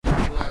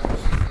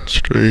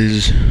Today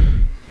is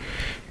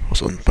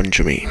Vasant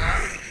Panchami,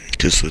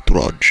 it is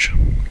Rituraj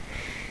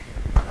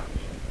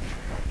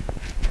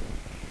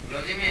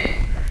Braj में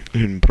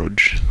in Braj,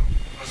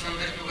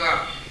 वसंत ऋतु का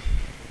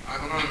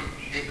आगमन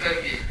देख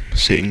करके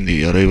seeing the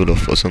arrival of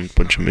Vasant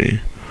Panchami,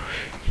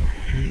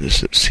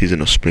 this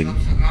season of spring.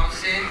 सब सखाओं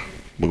से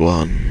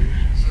Bhagavan,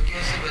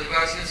 सखियों से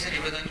ब्रजवासियों से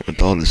निवेदन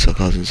with all his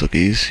sakhas and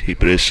sakis, he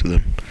prays to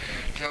them.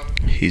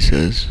 जब He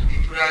says,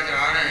 ऋतुराज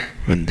आ रहे हैं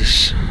when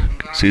this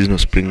season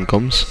of spring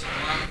comes,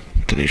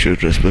 then you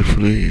should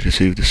respectfully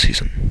receive this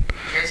season.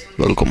 कैसे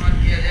Welcome.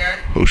 सम्मान किया जाए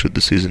How should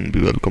the season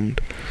be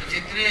welcomed?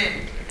 जितने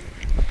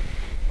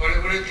बड़े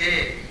बड़े थे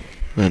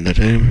And that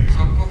time,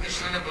 सबको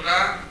कृष्ण ने बोला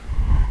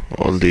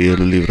all the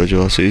elderly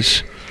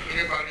Vrajavasis,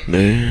 मेरे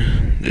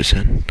पागल they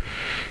said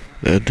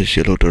that this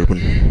yellow turban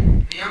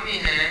नियम ही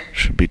है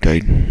should be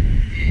tied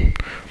कि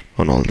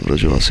on all the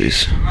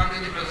Vrajavasis. सम्मान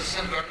यदि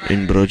प्रदर्शन करना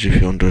In है Braj, if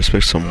you want to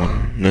respect someone,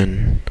 then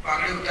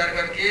पागड़ी उतार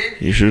करके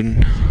you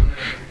should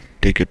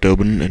take your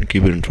turban and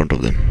keep it in front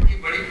of them. उनकी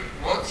बड़ी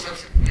बहुत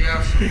सबसे प्रिय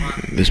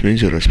सम्मान This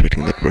means you're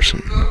respecting that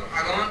person उनको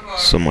आगमन पर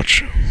so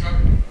much. सब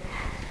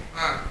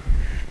हाँ,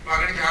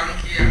 पागड़ी धारण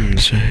किया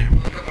So,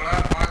 उनका बड़ा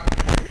बात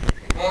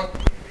बहुत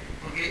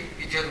उनकी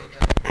इज्जत होता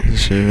है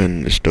so when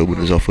this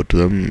turban is offered to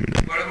them,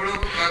 then बड़े बड़ों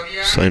को कह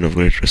दिया sign of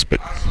great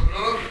respect. आज सब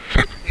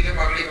लोग पीले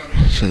पागड़ी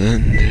बांधो So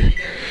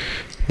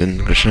then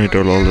Krishna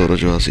told all the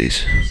Vrajavasis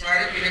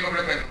सारे पीले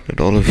कपड़े पहनो that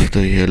all of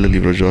the elderly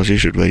Vrajavasis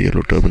should wear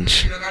yellow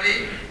turbans, चिरकाली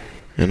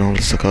and all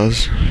the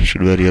sakhas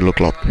should wear yellow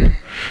cloth.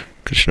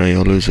 Krishna he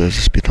always wears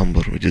this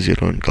pitambar, which is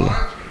yellow in और color.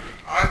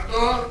 आज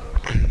तो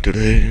And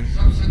today,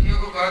 सब सखियों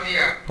को कह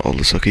दिया all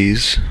the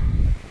sakhis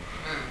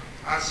हाँ,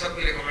 आज सब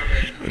पीले कपड़े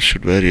पहनो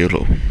should wear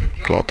yellow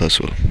cloth as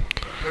well.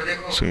 फिर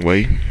देखो So why?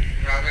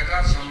 राजा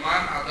का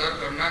सम्मान आदर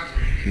करना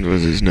जरूरी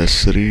Because it is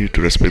necessary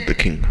to respect the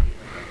king.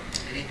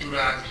 है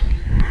Rituraj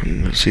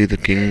And see, the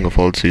king of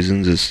all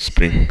seasons is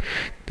spring.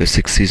 There are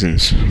 6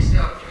 seasons.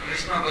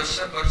 ग्रीष्म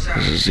वर्षा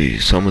This is the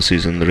summer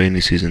season, the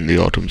rainy season, the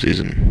autumn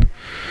season,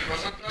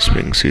 Vasant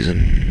spring season.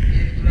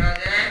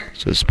 Rituraj है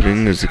So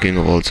spring is the king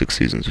of all 6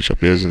 seasons, which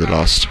appears in the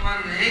last.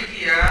 सम्मान नहीं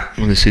किया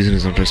When the season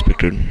is not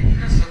respected,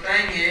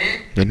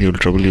 सताएंगे then he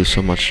will trouble you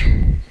so much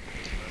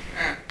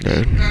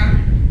that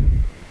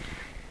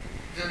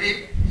यदि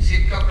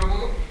शीत का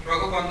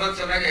प्रकोप अंदर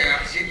चला गया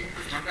शीत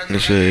ठंडा they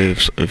चला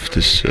say if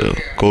this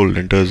cold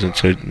enters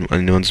inside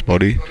anyone's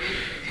body,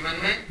 जीवन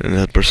में then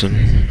that person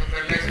तो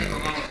पैरालाइसिस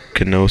होगा होता है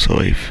can never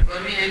survive.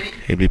 गर्मी है नहीं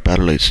He'll be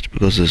paralyzed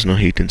because there's no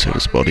heat inside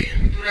his body.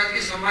 Rituraj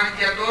की सम्मान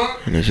किया तो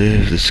And they say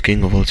if this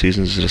king of all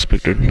seasons is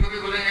respected, को भी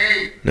बोलेंगे "Hey,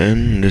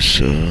 then this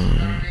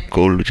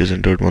cold which has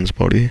entered one's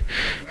body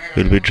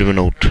will be driven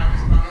out.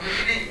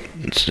 मानोगे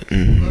कि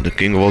नहीं The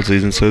king of all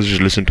seasons says, you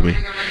should listen to me,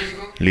 नहीं करना किसी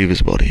को leave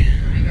his body.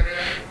 नहीं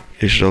करेगा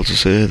He should also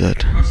say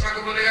that वर्षा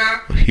को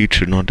बोलेगा heat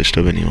should not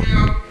disturb anyone.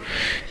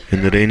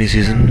 In the rainy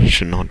season, it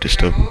should not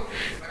disturb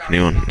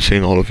anyone,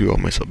 saying all of you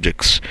are my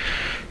subjects.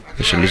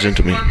 You should listen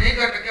to me. सम्मान नहीं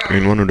करता क्या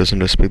Anyone who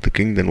doesn't respect the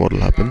king, then what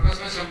will happen?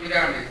 आपस में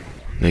संविधान है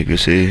Like you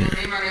say,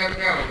 नहीं मानेगा तो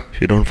क्या होगा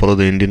if you don't follow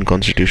the Indian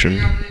constitution,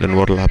 then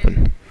what will happen?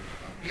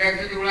 Flag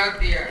यदि उड़ा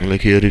दिया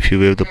Like here, if you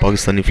wave the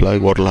Pakistani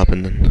flag, what will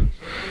happen then?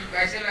 तो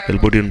कैसे लगा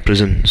They'll put you in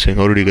prison, saying,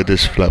 how did you get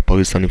this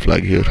Pakistani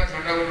flag here?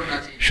 झंडा उड़ना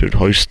चाहिए You should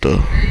hoist the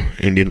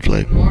Indian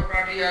flag. और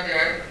party आ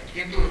जाए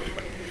किंतु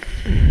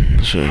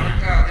So,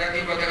 Bharat का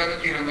आजादी पताका तो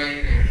तिरंगा ही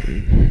रहे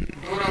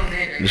दो रंग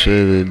नहीं this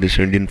रहेगा way, this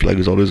Indian flag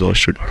is always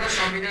hoisted. और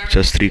संविधान It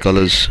has 3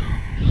 colors.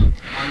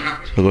 मानना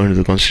So according to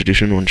the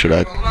constitution, one should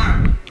act.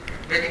 भगवान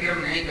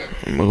व्यतिक्रम नहीं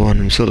कर Bhagavan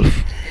himself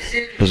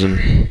इससे doesn't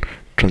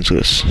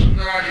transgress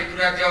ऋतुराज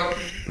ऋतुराज जब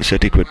this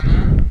etiquette.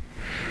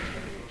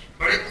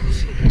 बड़े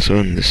खुश हुए So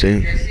when the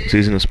same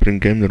season of spring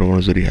came, then Bhagavan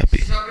was very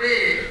happy. सबरे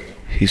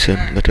He said,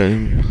 that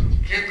time,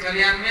 खेत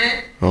खलियान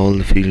में all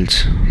the fields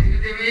Prithvi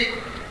Devi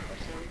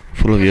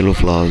full of yellow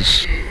flowers.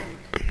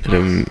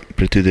 Then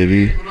Prithvi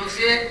Devi, फूलों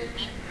से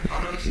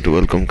और to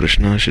welcome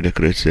Krishna, she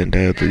decorates the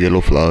entire with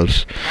yellow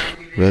flowers.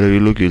 Wherever you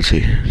look, you'll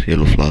see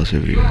yellow flowers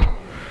everywhere.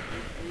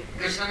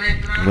 Krishna ने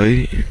इतना Why?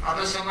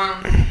 आदर सम्मान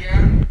उनको किया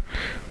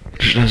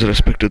Krishna has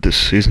respected this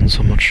season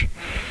so much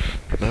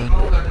that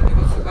होगा तो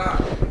देखो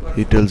सुबह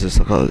he tells his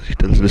sakhas, he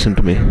tells, listen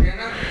to me, है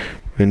ना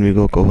when we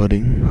go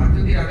covering, आज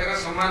यदि राजा का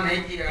सम्मान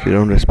नहीं किया if you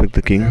don't respect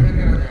the king, राजा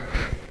क्या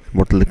राजा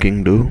what will the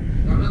king do?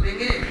 दंड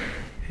देंगे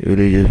Will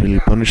he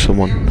punish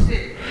someone? उनसे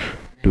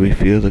Do we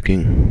fear the king?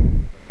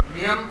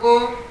 नियम को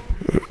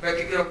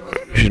व्यतिक्रम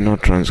We should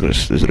not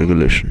transgress this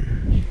regulation.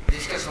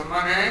 जिसका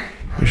सम्मान है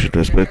We should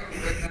respect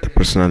the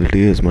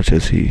personality as much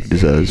as he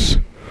desires,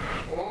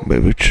 वो by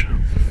which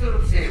सुस्त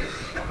रूप से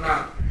अपना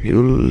he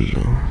will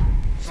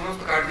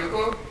समस्त कार्यों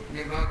को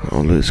निर्वाह कर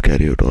always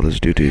carry out all his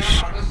duties.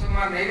 आदर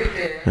सम्मान नहीं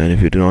देते हैं And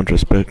if you do not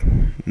respect,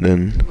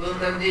 then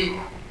गुरुदंडी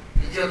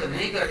इज्जत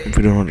नहीं करे if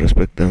you do not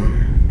respect them,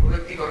 वो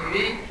व्यक्ति कभी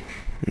भी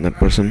that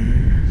person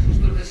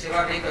सुस्त रूप से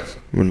सेवा नहीं कर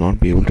सकता will not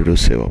be able to do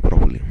seva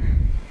properly.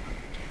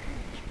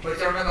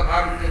 परिचालना का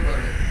भार उनके ऊपर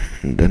है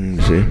And then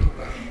you say, ऋतु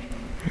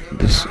का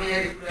this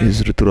हमें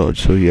is Rituraj,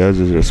 so he has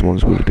his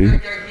responsibility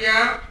क्या किया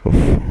of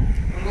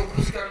उनको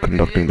खुश करने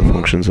conducting the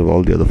functions of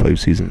all the other 5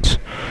 seasons.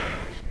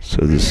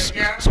 So this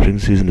spring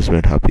season is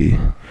made happy,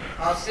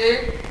 आज से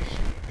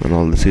and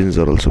all the seasons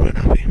are also made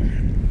happy.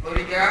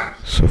 Holi क्या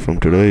So from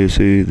today, you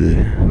see the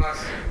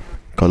बस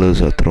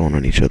colors are thrown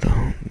on each other.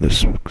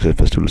 This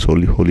festival is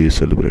Holi is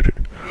celebrated.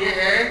 ये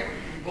है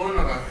गौण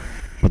नगर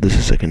But this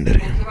is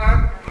secondary. उसके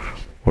बाद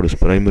What is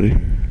primary?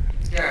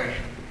 क्या है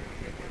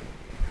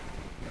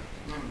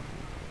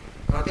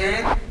कहते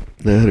हैं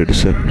There it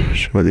is said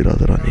Shrimati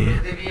Radharani,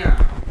 देवियाँ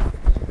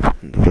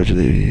the Vraj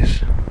Devis.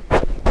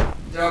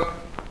 जब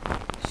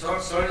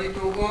शरद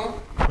ऋतु को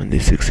When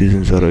these 6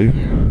 seasons arrive,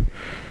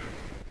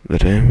 the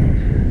time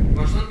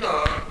Vasant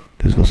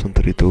this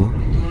Vasanta Ritu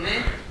ऋतु ने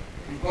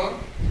उनको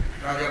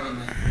राजा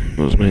बनाया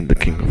was made the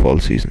king of all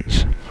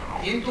seasons.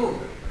 किंतु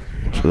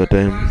So the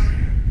time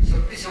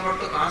शक्ति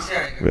समर्थ कहाँ से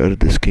आएगा where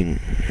this king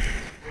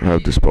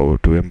have this power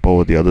to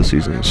empower the other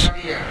seasons.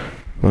 बना दिया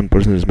One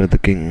person is made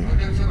the king,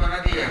 अध्यक्ष बना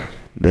दिया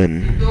then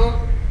तो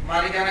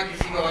मालिकाना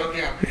किसी को और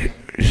के हाथ में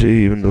you see,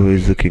 even though he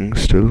is the king,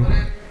 still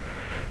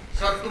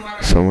सब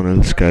तुम्हारा someone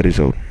else carries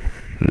out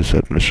this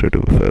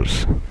administrative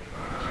affairs.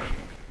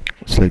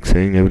 It's like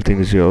saying everything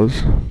is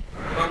yours,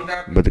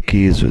 दुकानदार but the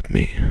key is with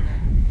me.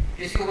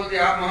 किसी को बोलते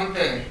आप महंत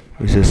है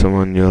We say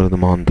someone, you're the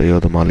Mahanta,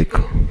 you're the Malik.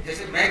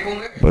 जैसे मैं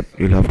कहूँगा But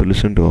you'll have to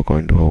listen to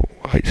according to how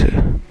I say.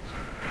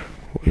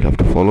 You'll have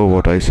to follow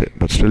what I say,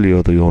 but still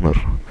you're the owner.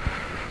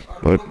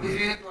 और But लोग बीच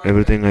में तो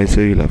everything I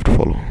say, you'll have to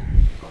follow.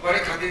 बड़े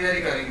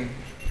खातिरदारी करेंगे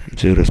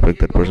So you respect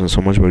that person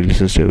so much, but he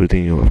listens to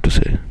everything you have to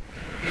say.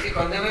 किसी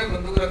कंधे में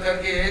बंदूक रख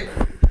करके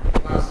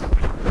बस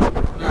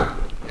अपना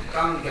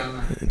काम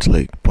निकालना है It's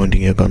like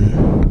pointing a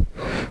gun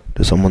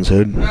to someone's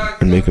head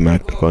and make him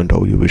act according to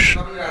how you wish.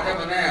 सबने राजा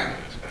बनाया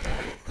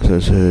So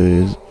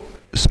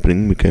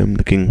spring became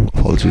the king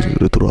of all seasons,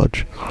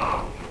 Rituraj.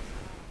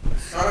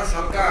 सारा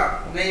साल का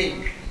नहीं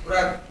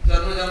पूरा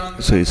जन्म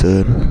जन्म So he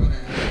said,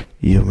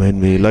 you have made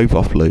me life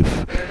after life,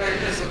 बेटा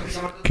इतने शक्ति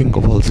समर्थ king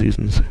of all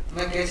seasons.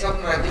 मैं कैसे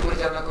अपना राज्य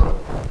परिचालना करूँ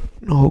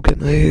How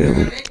can I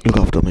look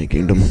after my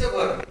kingdom? इससे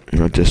बर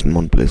Not just in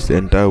one place, the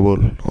entire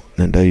world,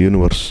 the entire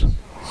universe.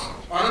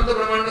 अनंत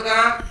ब्रह्मांड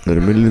का There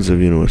are millions of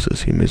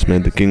universes. He is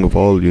made the king of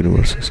all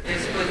universes.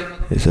 कैसे परिचालना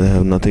करूँ He said, I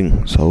have nothing,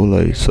 so how will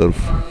I serve?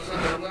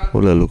 करूँगा How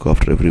will I look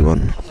after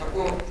everyone?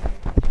 सबको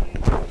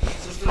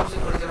सुष्ट रूप से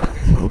परिचालना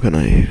कैसे How can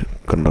I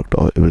conduct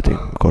everything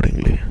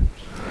accordingly?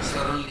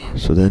 शरण लिए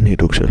So then he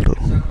took shelter.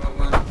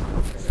 भगवान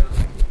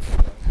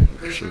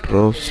Krishna Shelter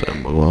of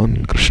Sam Bhagavan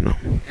Krishna.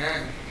 हैं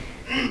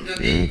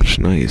यदि And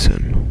Krishna he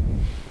said,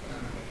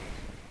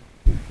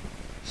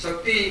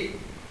 शक्ति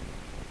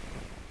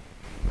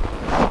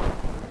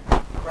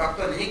प्राप्त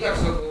नहीं कर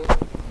सको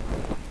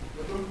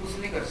तो तुम कुछ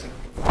नहीं कर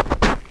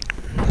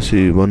सकते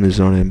see, one is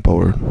not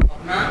empowered,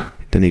 अपना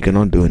then he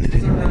cannot do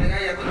anything. डालेगा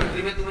या तो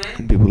नौकरी में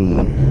तुम्हें People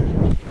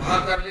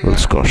बाहर कर will लेगा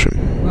squash him.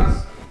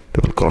 बस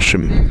They will crush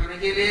him. खाने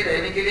के लिए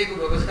रहने के लिए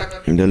कोई व्यवस्था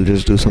कर They'll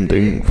just do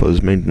something for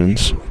his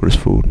maintenance, for his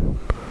food.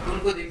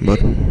 उनको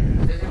But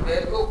देखिए जैसे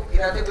बैल को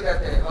खिलाते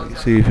पिलाते हैं और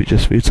see, if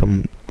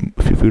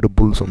you feed a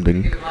bull something,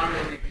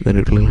 then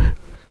it will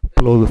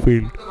plow the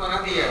field. तो बना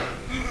दिया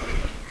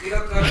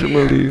तिलक कर दिया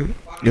Similarly,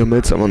 you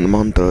made someone the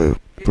Mahanta,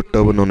 put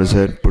turban on his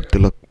head, put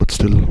tilak, but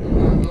still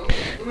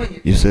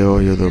तुम्हें you say, oh,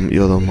 you're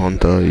the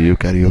Mahanta, you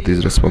carry out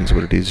these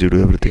responsibilities, you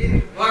do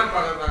everything. बार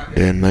पागल बना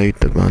Day and night,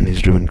 the man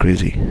is driven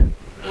crazy.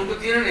 उनको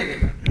जीना नहीं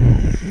देगा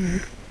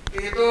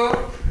ये तो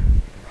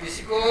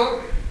किसी को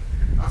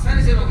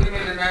आसानी से नौकरी में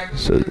लेना है तो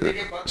So,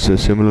 देके बात so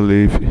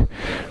similarly,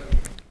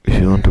 if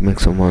you want to make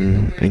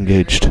someone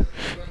engaged,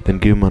 then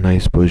give him a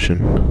nice position.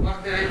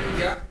 मस्त रहे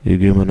पूजा You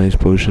give him a nice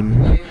position,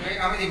 मैं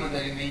आमदी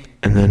ईमानदारी नहीं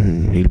and then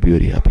he'll be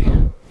very happy.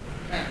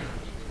 है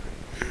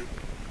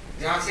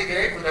जहाँ से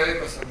गए खुदा के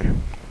पसंद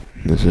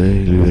They say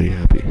he'll be very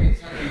happy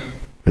ऐसा नहीं है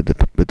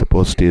with the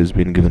post he has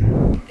been given.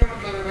 क्या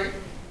मतलब है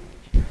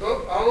भाई तो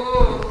आओ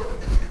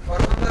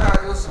परमंदर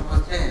आज वो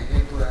समझते हैं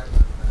ये पूरा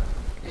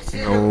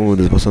इससे Now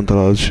this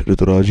Vasantaraj,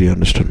 Rituraj, he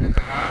understood.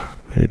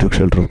 When he took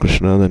shelter of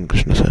Krishna, then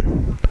Krishna said,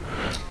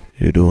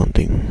 you do one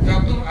thing.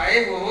 जब तुम आए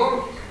हो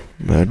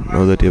That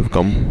now that you have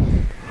come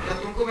तो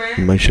तुमको मैं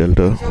in my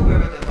shelter, सब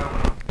बताता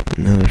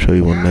हूँ then I'll show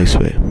you one nice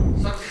way.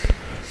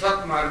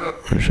 सत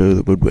मार्ग I'll show you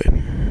the good way.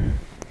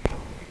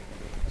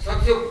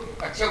 सबसे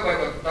अच्छा उपाय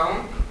बताता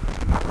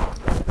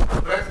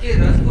हूँ ब्रज के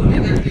रस को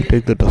लेकर के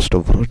Take the dust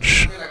of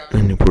Vraj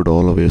and you put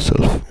all over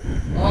yourself.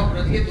 और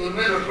ब्रज के दूर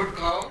में लुटपुट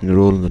खाओ You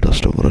roll in the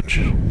dust of Vraj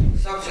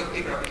सब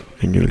शक्ति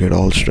प्राप्त and you'll get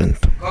all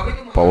strength. कभी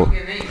तुम Power.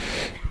 हारोगे नहीं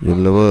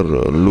You'll never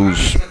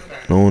lose.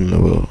 No one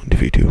will ever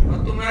defeat you.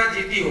 और तुम्हारा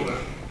जीती होगा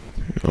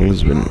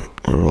Always win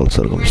under all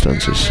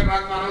circumstances. मैं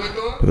बात मानोगे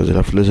तो Because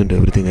you'll have to listen to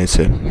everything I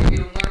say. मैं भी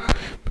लूंगा ना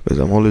Because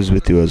I'm always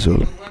with you as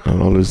well.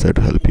 I'm always there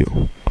to help you.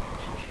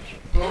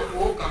 तो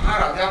वो कहाँ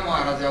राजा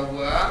महाराजा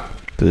हुआ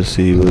To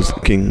see he was the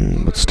king,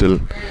 but still,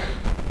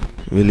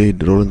 will he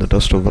roll in the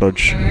dust of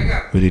Vraj?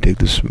 Will he take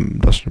this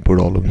dust and put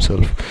all of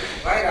himself?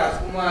 भाई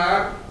राजकुमार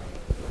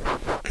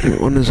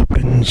One is a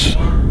prince.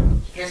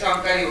 कैसा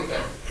अहंकारी होता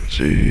है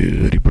See, he is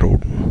very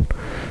proud.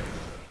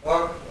 और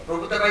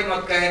प्रभुता भाई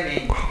मत कहे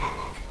नहीं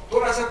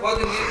थोड़ा सा पद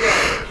मिल जाए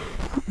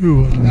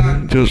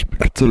Just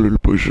gets a little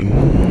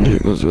position. He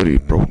was very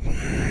proud.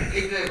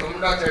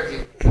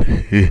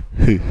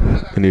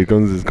 And here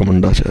comes this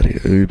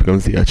Kamandacharya. He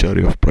becomes the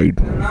Acharya of pride.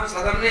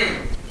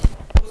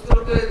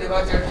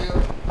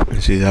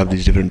 See, they have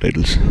these different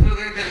titles.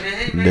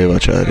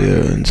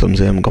 Devacharya, and some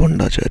say I'm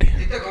Kamandacharya.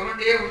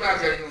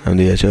 I'm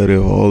the Acharya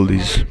of all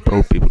these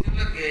proud people.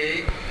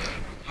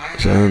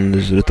 So, and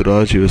this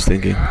Rituraj, he was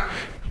thinking,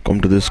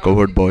 come to this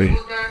cowherd boy.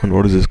 And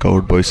what is this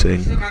cowherd boy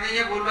saying?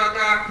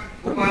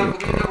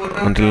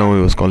 Until now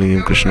he was calling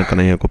him Krishna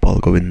Kanhaiya Gopal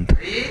Govind.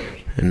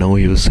 And now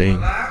he was saying,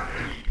 now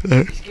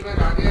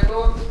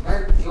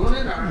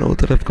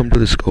that I've come to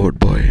this cowherd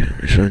boy,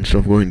 instead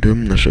of going to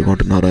him, I should have gone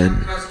to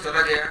Narayan,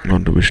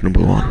 gone to Vishnu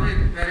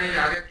Bhavan.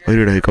 Why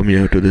did I come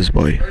here to this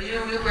boy?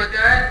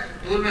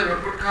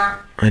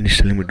 And he's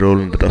telling me to roll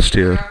in the dust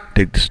here,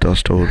 take this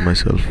dust over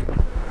myself.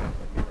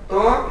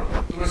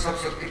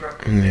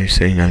 And he's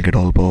saying I'll get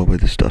all power by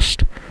this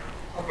dust.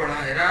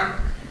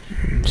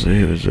 So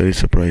he was very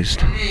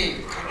surprised.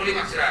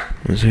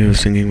 So he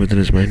was thinking within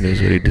his mind, he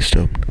was very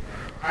disturbed.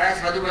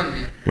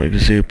 Like to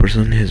say a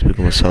person has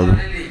become a sadhu,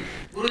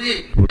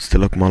 puts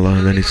tilak mala,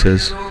 and then he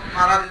says,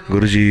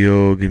 Guruji,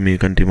 yo, give me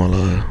kanti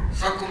mala.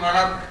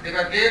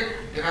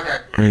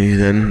 And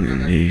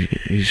then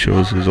he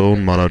shows his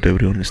own mala to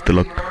everyone, his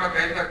tilak.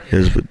 He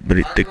has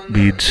very thick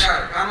beads,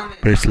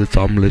 bracelets,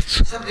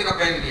 armlets.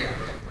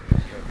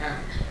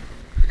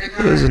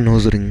 There's a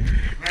nose ring.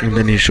 And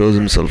then he shows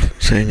himself,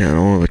 saying, I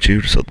know I've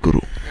achieved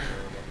Sadguru.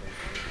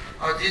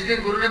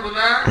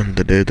 And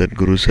the day that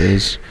Guru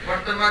says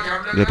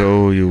that,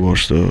 oh, you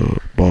wash the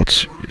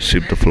pots, you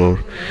sweep the floor,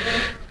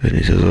 then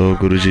he says, oh,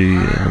 Guruji,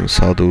 I'm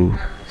sadhu,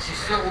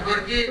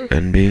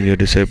 and being your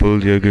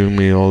disciple, you're giving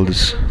me all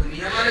these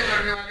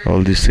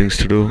things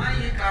to do.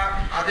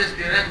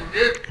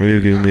 Will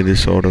you give me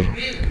this order?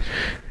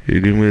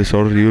 You give me this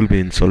order, you will be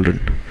insulted.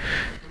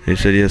 He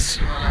said, yes,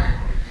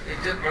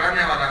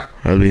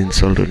 I'll be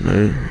insulted.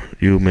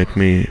 You make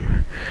me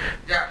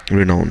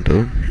renowned.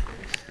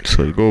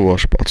 So you go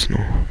wash pots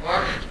now.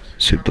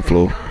 Sweep the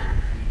floor.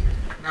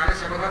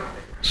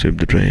 Sweep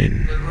the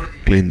drain.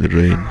 Clean the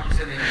drain.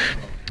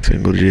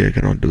 Saying, Guruji, I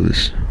cannot do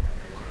this.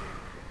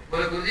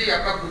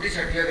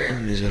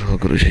 And he said, oh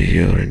Guruji,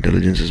 your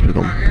intelligence has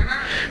become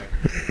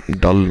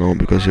dull now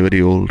because you're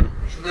very old.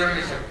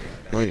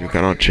 No, you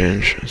cannot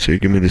change. So you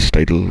give me this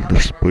title,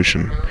 this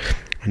position,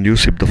 and you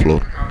sweep the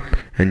floor.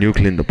 And you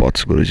clean the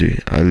pots,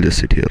 Guruji. I'll just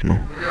sit here now.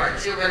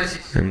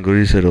 And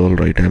Guruji said,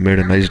 alright, I made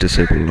a nice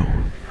disciple now.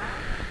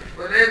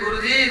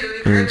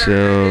 And said,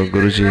 oh,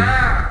 Guruji,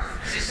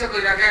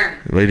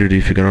 why did you,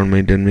 if you cannot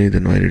maintain me,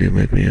 then why did you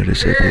make me a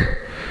disciple?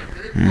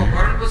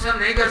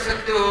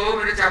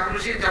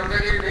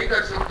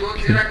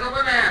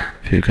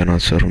 If you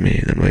cannot serve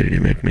me, then why did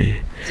you make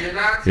me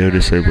your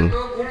disciple?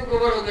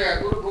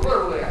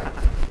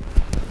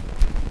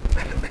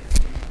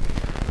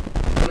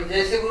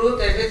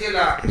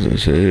 So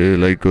say,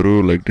 like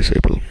Guru, like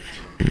disciple.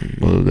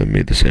 Both of them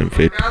meet the same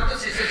fate.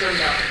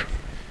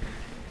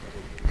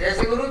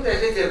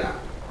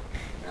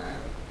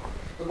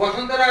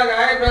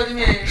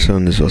 So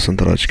when this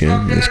Vasantaraj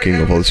came, this king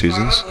of all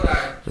seasons,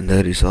 and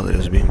there he saw that he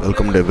was being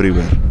welcomed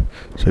everywhere.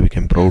 So he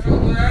became proud.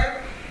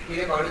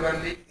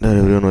 There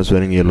everyone was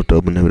wearing yellow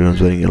turban, everyone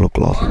was wearing yellow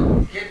cloth.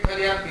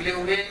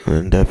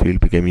 And their field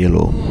became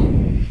yellow.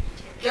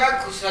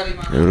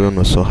 Everyone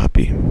was so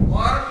happy.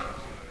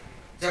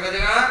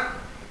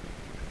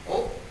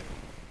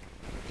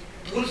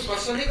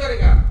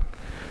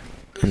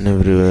 And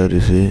everywhere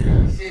you see,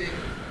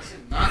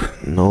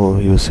 no,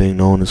 he was saying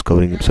no one is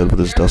covering himself with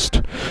this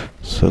dust.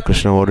 So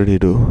Krishna, what did he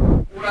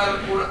do?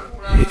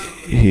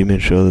 He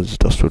made sure that this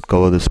dust would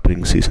cover the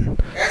spring season.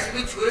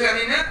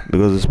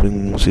 Because the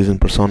spring season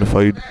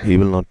personified, he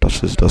will not touch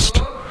this dust.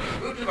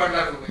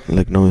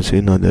 Like now you see,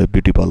 now there are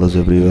beauty parlors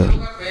everywhere.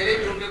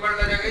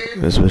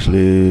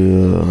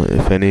 Especially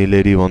if any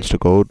lady wants to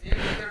go out,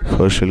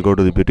 first she'll go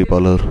to the beauty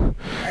parlor.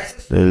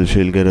 Then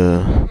she'll get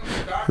a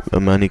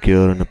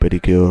manicure and a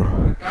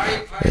pedicure,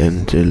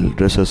 and she'll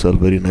dress herself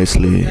very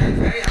nicely,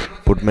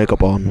 put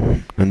makeup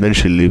on, and then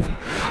she'll leave.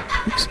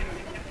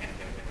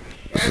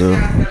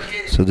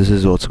 So this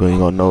is what's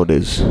going on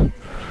nowadays. So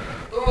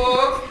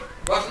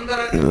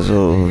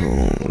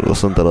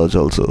Vasantaraj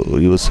also,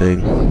 he was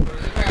saying,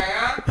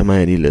 am I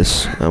any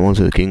less? I'm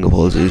also the king of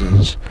all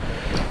seasons.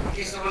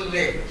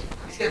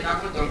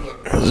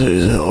 So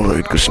he said,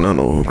 alright Krishna,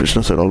 no.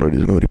 Krishna said, alright,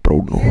 he's very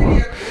proud now.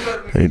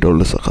 And he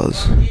told the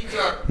Sakhas.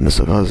 And the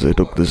Sakhas, they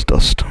took this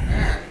dust.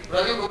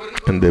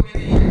 And they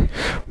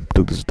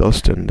took this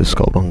dust and this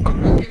cow dung.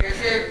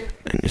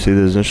 And you see,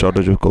 there's no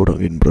shortage of cow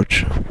dung in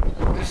Braj.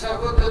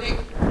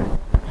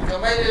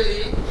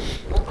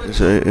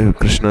 So if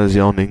Krishna is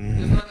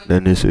yawning,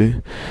 then you see,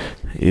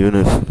 even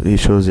if he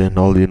shows and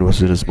all the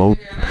universe in his mouth,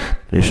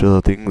 he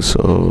shows the things,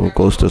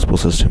 ghost has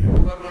possessed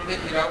him.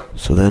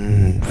 So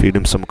then feed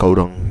him some cow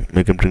dung,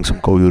 make him drink some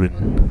cow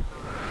urine.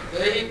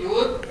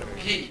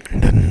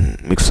 And then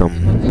mix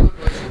some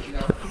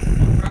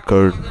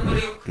curd,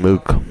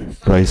 milk,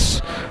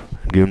 rice,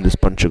 give him this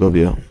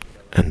panchagavya,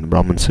 And the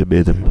Brahmin said,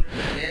 bathe him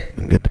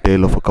and get the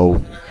tail of a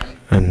cow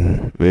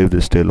and wave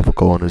this tail of a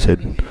cow on his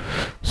head.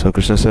 So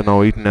Krishna said,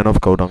 now I've eaten enough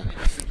cow dung.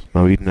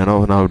 Now I've eaten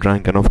enough, now I've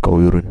drank enough cow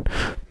urine.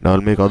 Now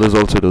I'll make others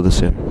also do the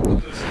same.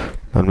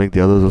 I'll make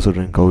the others also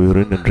drink cow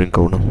urine and drink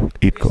cow dung,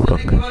 eat cow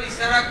dung.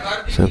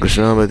 So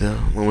Krishna, by the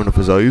movement of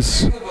his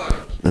eyes,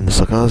 then the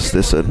Sakhas,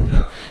 they said,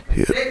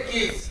 here,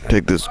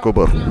 take this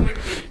gobar.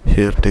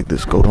 Here, take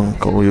this cow dung,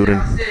 cow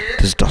urine,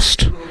 this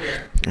dust.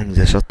 And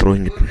they start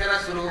throwing it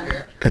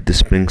at the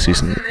spring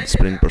season,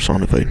 spring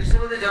personified.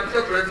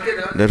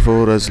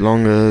 Therefore, as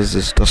long as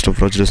this dust of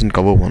Raj doesn't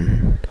cover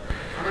one,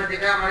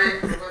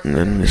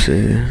 then we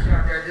say,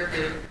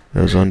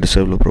 there was one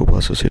disciple of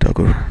Prabhupada, Sasi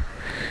Thakur.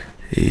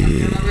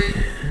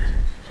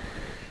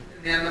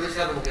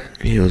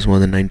 He was more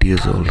than 90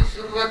 years old.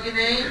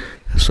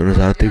 As soon as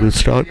Aarti will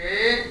start,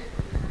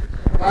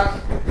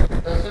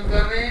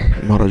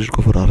 Maharaj would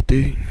go for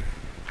Aarti.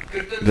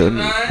 Then,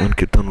 when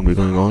Kirtan would be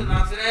going on,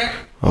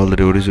 all the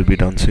devotees would be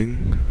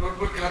dancing.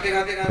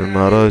 And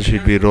Maharaj,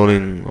 he'd be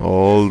rolling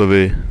all the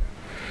way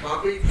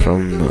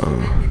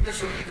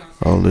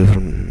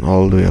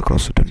all the way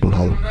across the temple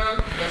hall.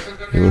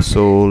 He was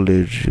so old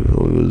age, he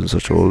was in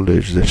such old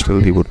age that still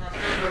he would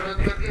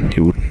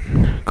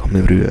come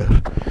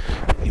everywhere.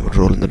 He would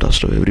roll in the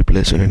dust of every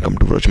place and he'd come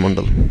to Vraj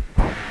Mandal.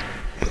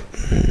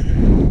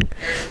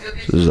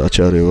 This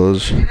Acharya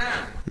was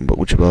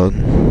कुछ बात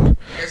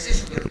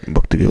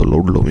भक्ति के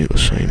load लो में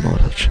Goswami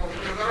Maharaj.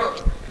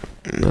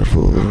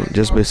 Therefore,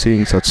 just by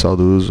seeing such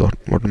sadhus,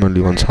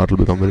 automatically one's heart will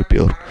become very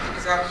pure.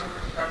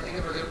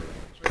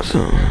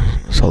 So,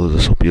 sadhus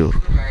are so pure.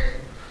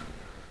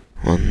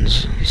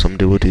 Once, some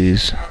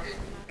devotees,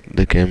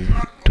 they came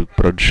to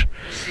Braj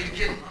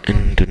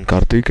in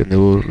Kartik and they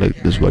wore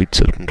like this white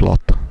silken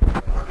cloth.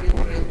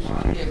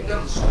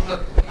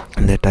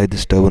 And they tied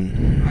this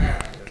turban,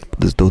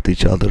 this dhoti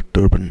chadar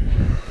turban.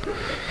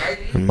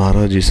 And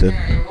Maharaj said,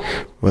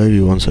 why do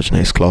you want such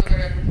nice cloth?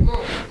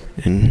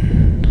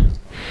 And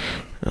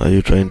are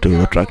you trying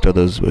to attract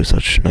others by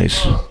such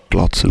nice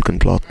cloth, silken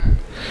cloth?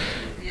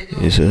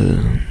 He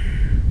said,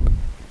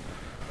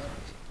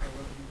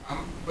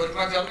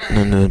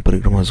 and the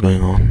parikrama is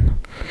going on.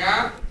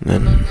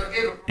 Then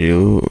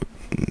you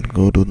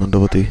go to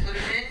Nandavati,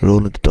 roll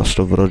in the dust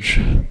of Raj,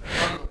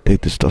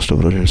 take this dust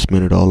of Raj and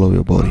smear it all over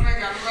your body.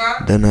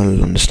 Then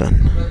I'll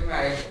understand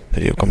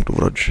that you come to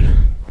Raj.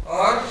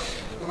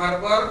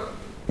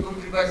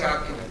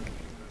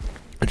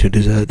 And you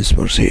desire this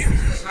mercy.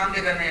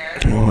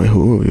 Oh,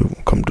 who you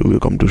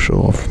come to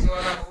show off?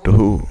 To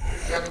who?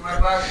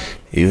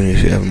 Even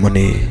if you have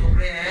money,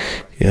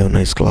 you have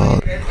nice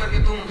cloth,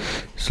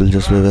 still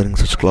just by wearing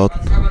such cloth,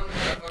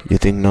 you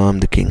think now I'm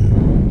the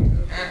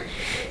king.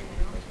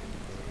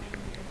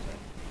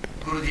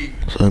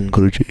 So and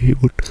Guruji, he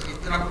would.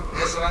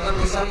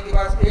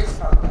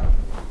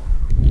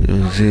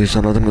 See,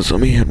 Sanatana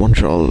Goswami had one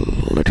shawl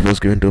that he was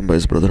given to him by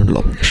his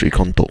brother-in-law, Sri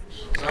Kanto.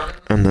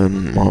 And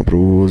then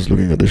Mahaprabhu was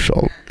looking at this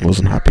shawl,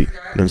 wasn't happy.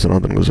 Then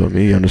Sanatana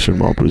Goswami, he understood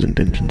Mahaprabhu's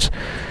intentions.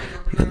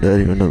 Then there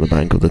he went on the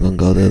bank of the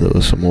Ganga, there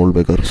was some old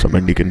beggar, some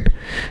mendicant.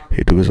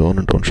 He took his own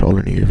and torn shawl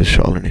and he gave his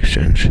shawl in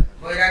exchange.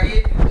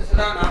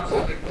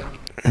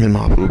 And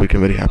Mahaprabhu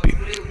became very happy,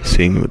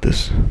 seeing with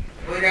this.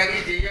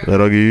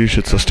 Vairagi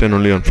should sustain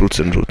only on fruits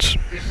and roots.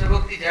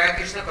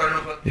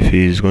 If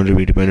he is going to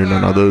be dependent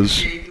on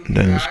others,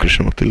 then his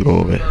Krishna Bhakti will go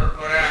away.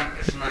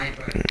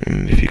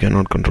 And if he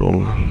cannot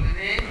control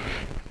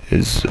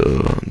his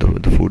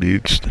the food he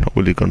eats, then how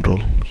will he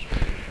control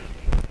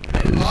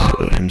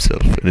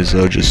himself and his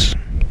urges?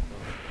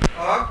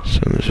 So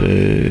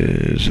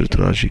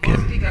Dhritarashtra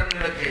came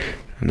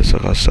and the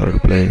Sakhas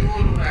started playing.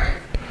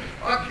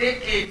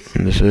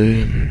 And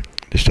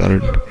they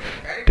started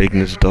taking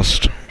this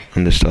dust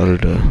and they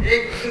started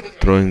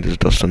throwing this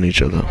dust on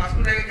each other.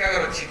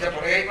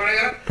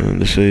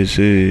 And they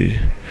say,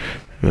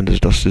 when this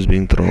dust is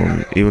being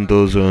thrown, even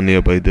those who are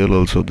nearby, they'll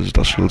also, this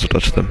dust will also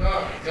touch them.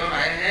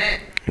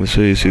 They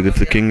say, you see, if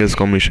the king has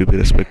come, he should be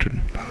respected.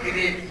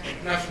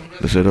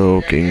 They said,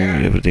 oh king,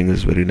 everything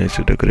is very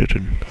nicely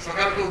decorated.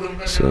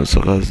 So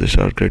Sakhas, they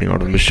start creating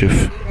out of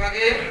mischief.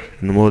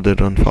 And the more they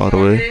run far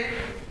away,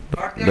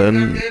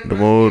 then the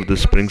more the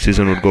spring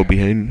season would go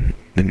behind,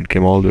 then it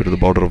came all the way to the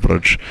border of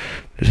Raj.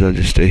 They said, I'll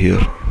just stay here.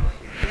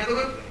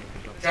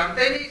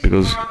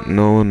 Because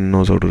no one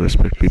knows how to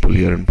respect people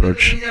here in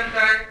Braj.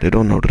 They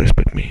don't know how to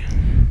respect me.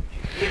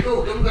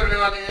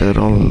 They're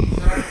all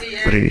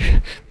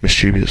very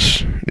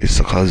mischievous, these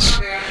Sakhas.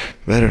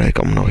 Where did I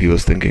come now? He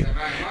was thinking.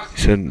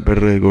 He said,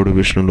 better I go to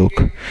Vishnu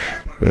Lok,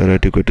 where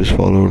etiquette is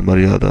followed,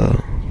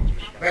 Maryada,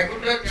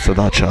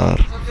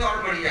 Sadachar.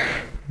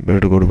 Better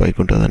to go to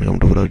Vaikuntha than come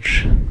to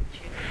Vraj.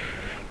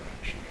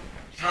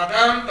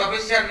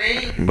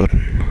 But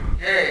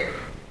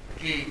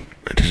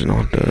it is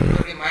not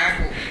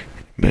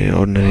by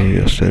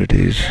ordinary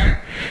austerities.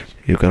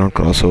 You cannot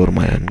cross over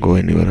Maya and go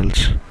anywhere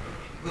else.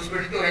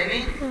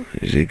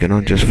 You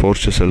cannot just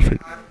force yourself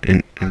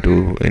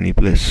into any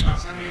place.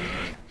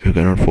 You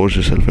cannot force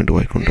yourself into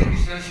Vaikuntha.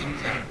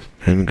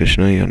 And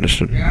Krishna, he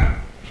understood.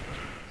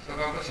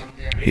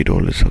 he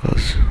told his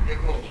sakhas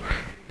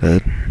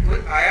that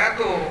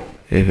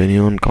if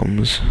anyone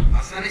comes,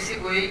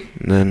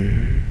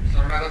 then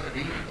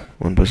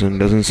one person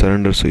doesn't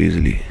surrender so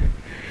easily.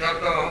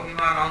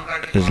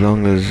 As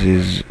long as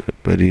he's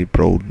very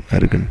proud,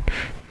 arrogant,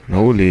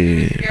 how will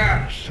he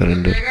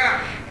surrender?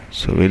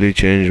 So will he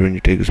change when you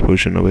take his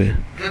position away?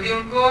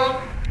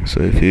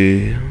 So if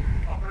you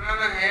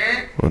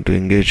want to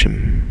engage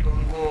him,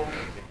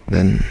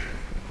 then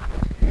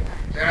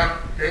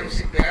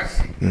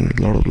with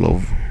a lot of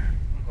love,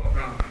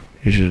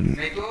 you should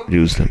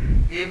use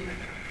them.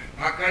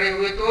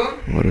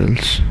 Or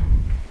else,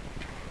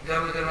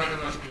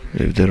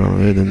 if they run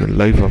away, then the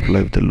life after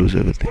life they'll lose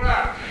everything.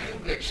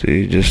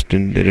 See, they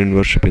didn't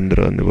worship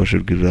Indra and they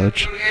worshipped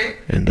Giriraj.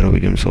 Indra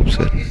became so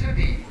upset.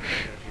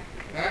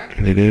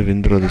 They gave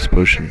Indra this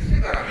portion.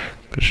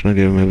 Krishna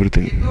gave him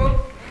everything.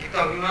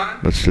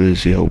 But still you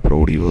see how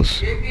proud he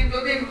was.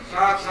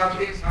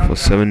 For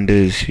 7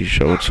 days he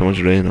showered so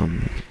much rain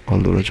on all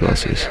the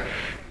Vrajvasis.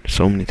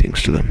 So many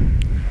things to them.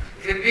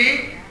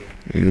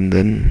 Even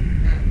then,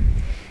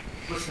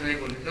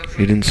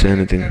 he didn't say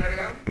anything.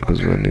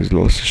 Because when he's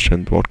lost his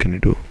strength, what can he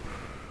do?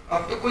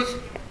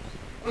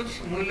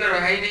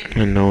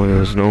 And now there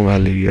was no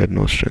value, he had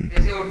no strength.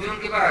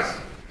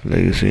 Like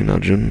you see in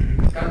Arjun,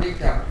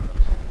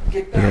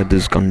 he had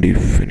this Gandhi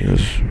and he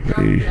was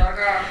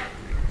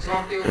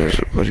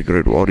a very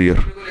great warrior.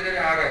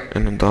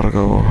 And then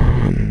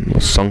Taraka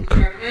was sunk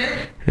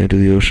into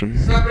the ocean.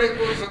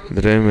 At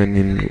the time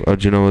when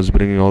Arjuna was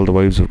bringing all the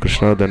wives of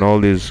Krishna, then all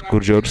these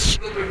Gurjars,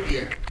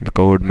 the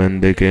coward men,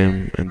 they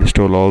came and they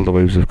stole all the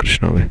wives of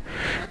Krishna away.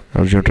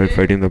 Arjuna tried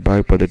fighting them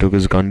back, but they took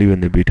his Gandhi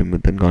and they beat him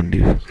with that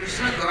Gandhi.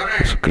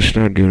 So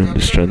Krishna had given him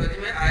the strength.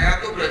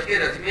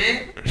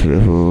 So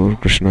therefore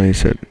Krishna, he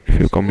said, if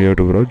you come here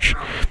to Vraj,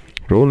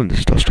 roll in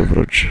this dust of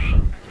Vraj.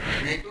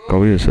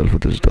 Cover yourself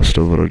with this dust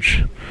of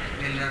Vraj,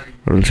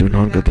 or else you will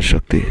not get the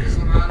Shakti.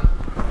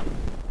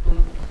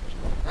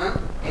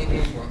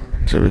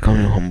 So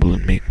become humble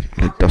and make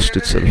like dust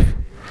itself.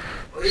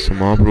 So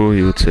Mahaprabhu,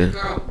 he would say,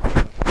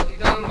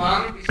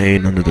 Hey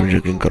Nandadam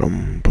Jakin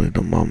Karam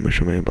Padidam Mam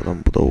Vishame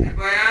Padam Pudau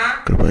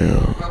Kripaya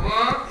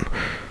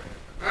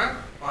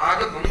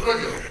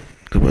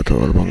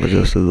Kripata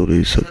Bangajasta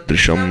Duri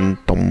Sadrisham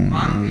Tam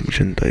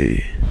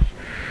Chintai.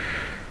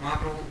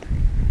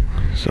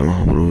 So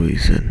Mahaprabhu, he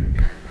said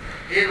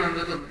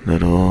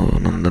that, oh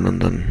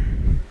Nandanandan,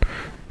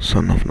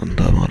 son of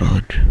Nanda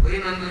Maharaj,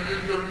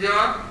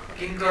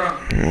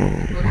 oh,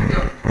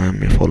 I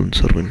am a fallen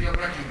servant.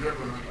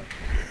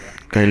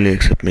 Kindly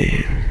accept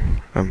me.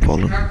 I am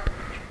fallen. Now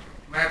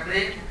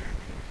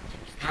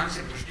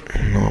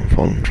I am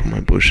fallen from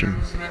my position.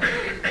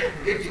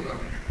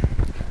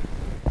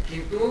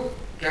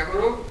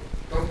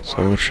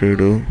 So what should you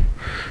do?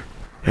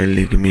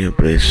 Kindly give me a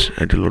place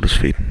at your lotus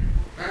feet.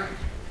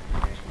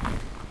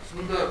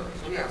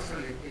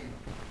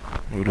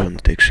 Everyone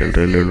takes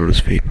shelter at your lotus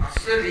feet.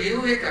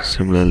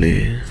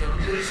 Similarly,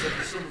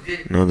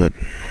 now that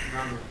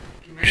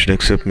you should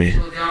accept me,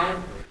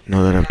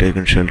 now that I have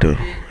taken shelter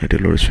at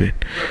your lotus feet,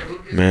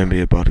 may I be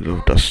a particle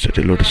of dust at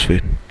your lotus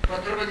feet.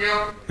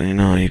 You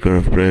know, you could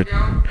have prayed,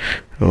 oh,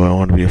 I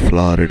want to be a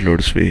flower at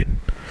lotus feet.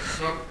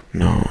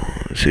 No,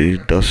 see,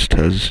 dust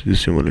has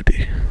this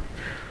humility.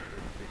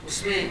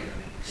 See,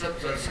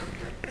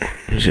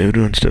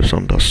 everyone steps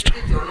on dust.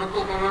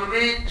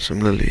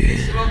 Similarly,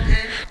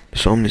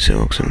 so many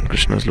sevaks in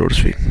Krishna's lotus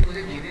feet.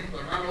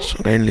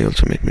 So kindly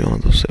also make me one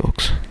of those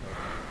sevaks.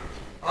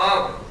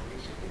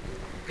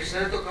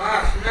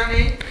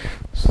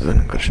 So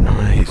then Krishna,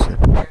 he said,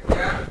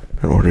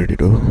 and what did he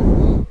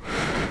do?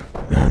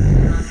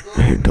 And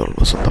he told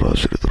Vasantara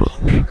Sridhara,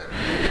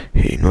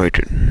 he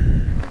invited,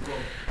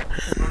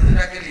 and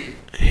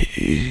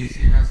he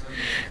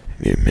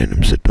made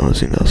him sit on a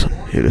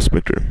Singhasan. He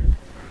respected him.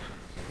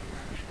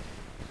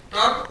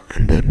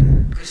 And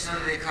then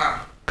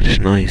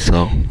Krishna, he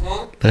saw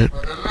that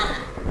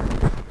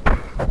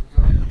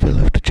we'll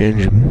have to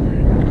change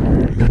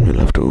him, then we'll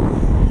have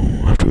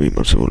to be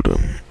merciful to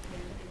him,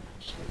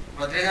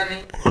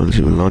 or else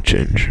he will not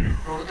change.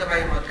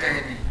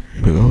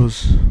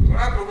 Because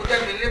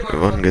if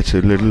one gets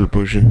a little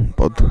position,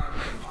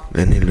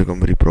 then he'll become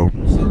very proud.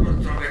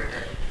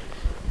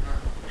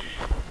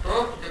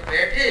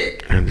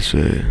 And this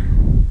way,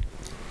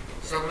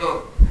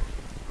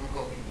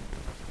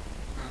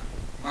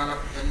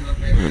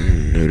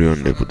 and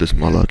everyone, they put this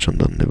mala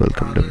chandan, they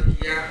welcomed him.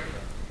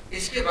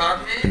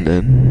 And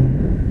then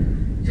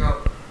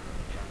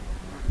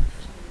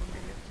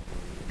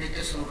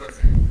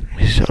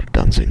he started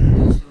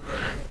dancing,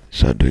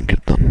 started doing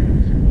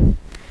kirtan.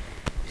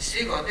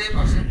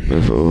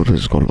 Therefore, it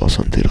is called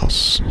Vasanti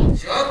Ras.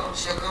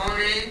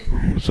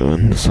 So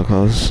when the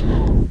sakhas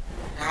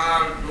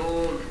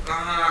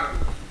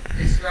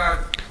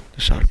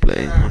start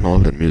playing on all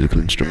their musical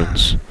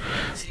instruments,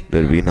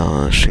 their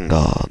veena,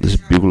 shringa, this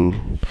bugle,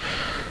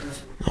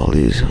 all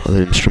these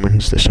other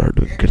instruments, they start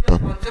doing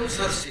kirtan.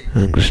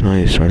 And Krishna,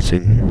 he starts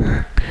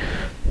singing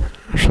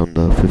from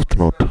the 5th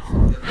note.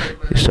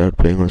 He started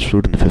playing on his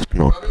flute in the 5th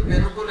note.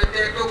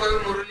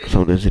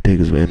 Sometimes he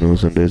takes Venu,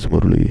 sometimes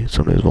Murli,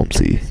 sometimes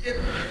Vamsi. इसके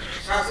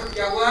साथ साथ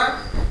क्या हुआ,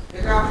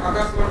 देखा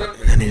आकाश मंडल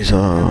And he saw,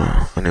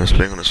 when he was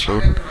playing on his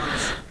flute,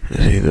 you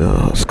see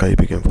the sky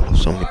became full of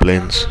so many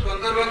planes.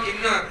 Gandharva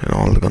Kinnar And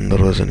all the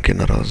Gandharvas and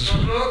Kinnaras, सब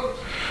लोग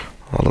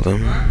all of them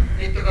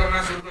नृत्य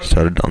करना शुरू कर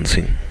started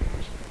dancing.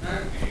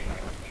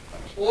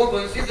 वो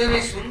बंसीधर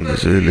ने सुनकर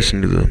So he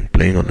listened to them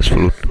playing on his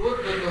flute. स्रोत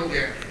बंद हो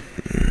गया,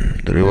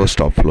 The river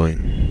stopped flowing.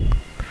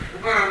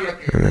 ऊपर आने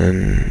लगे, And then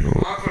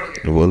वहाँ पड़ गए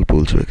the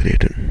whirlpools were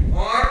created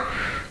और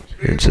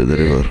inside the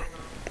river.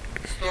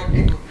 स्टॉप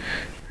थी,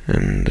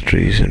 And the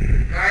trees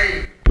and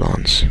guy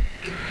plants,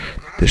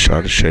 they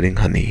started shedding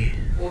honey.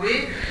 वो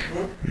भी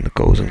And the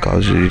cows and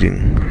cows were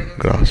eating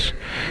grass.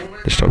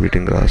 They stopped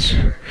eating grass.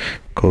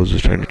 Cows were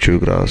trying to chew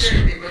grass,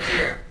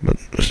 but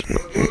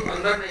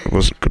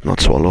could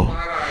not swallow.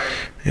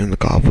 Even the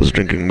calf was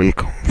drinking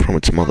milk from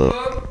its mother,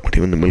 but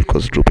even the milk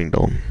was drooping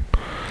down.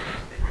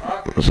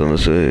 So I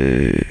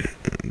say,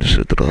 this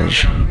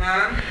Rituraj,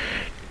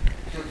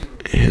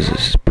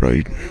 his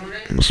pride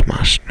was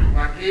smashed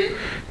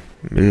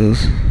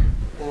because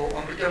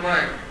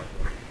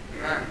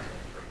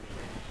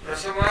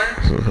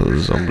so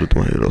this is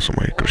Amritamay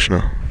Rasamay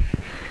Krishna.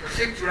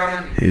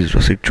 He is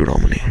Rasik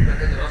Chudamani.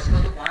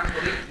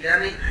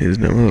 He has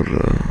never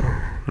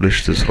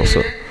reached this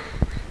rasa. He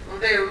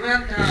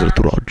is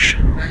Rituraj.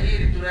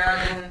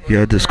 He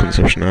had this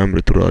conception, I am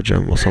Rituraj, I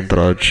am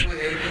Vasantaraj.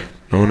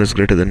 No one is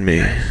greater than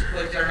me.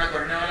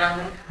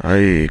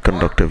 I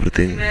conduct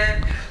everything.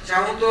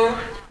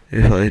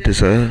 If I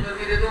desire,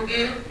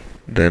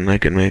 then I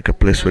can make a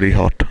place very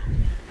hot.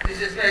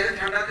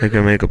 I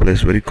can make a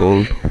place very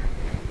cold.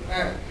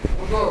 I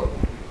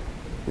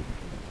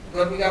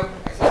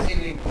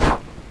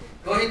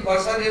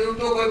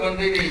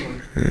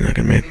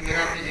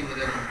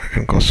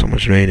can cause so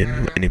much rain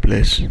in any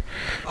place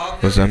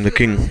because I am the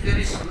king.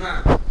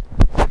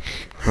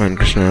 When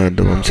Krishna had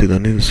the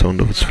Vamsidhani, the sound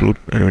of his flute,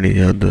 and when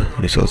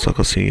he saw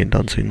Saka singing and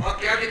dancing,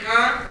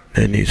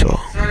 then he saw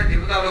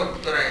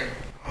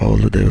all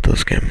the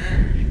devatas came.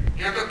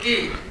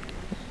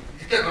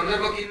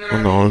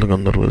 And all the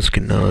Gandharvas,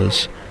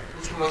 Kinnaras,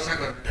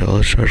 they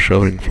all started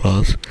showering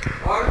flowers.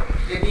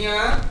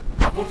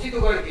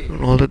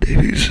 And all the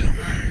Devis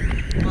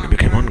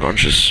became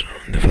unconscious.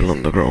 They fell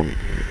on the ground.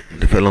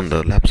 They fell on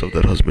the laps of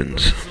their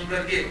husbands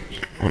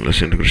on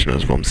listening to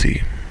Krishna's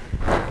Vamsi.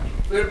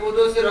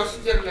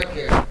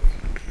 The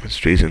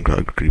trees and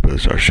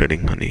creepers are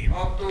shedding honey.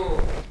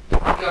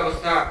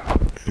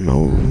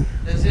 Now,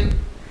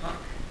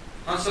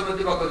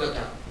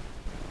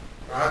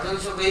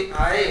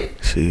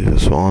 see, the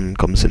swan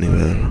comes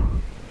anywhere.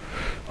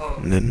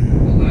 And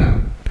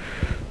then,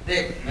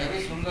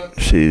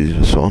 see,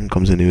 the swan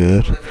comes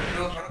anywhere.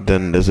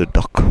 Then there's a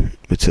duck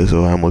which says,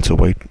 oh, I'm also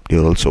white,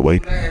 you're also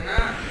white.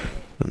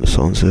 And the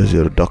swan says,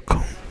 you're a duck,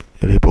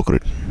 you're a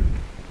hypocrite.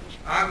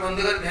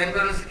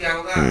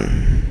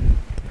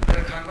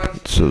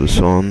 So the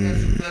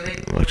swan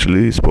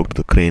actually spoke to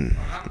the crane,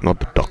 not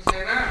the duck.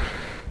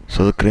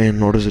 So the crane,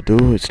 what does it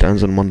do? It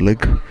stands on one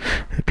leg,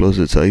 it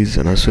closes its eyes,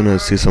 and as soon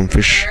as it sees some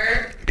fish,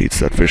 it eats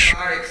that fish.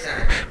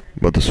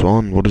 But the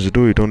swan, what does it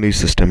do? It only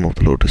eats the stem of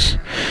the lotus.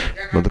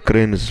 But the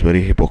crane is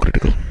very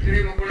hypocritical.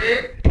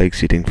 It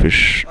likes eating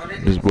fish,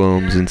 these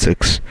worms,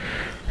 insects.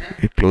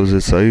 It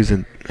closes its eyes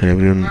and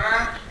everyone,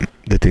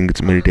 they think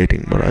it's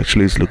meditating, but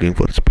actually it's looking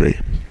for its prey,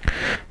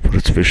 for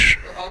its fish.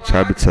 Its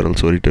habits are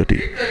also very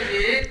dirty.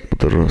 But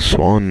the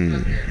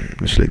swan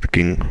is like the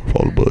king of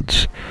all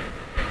birds.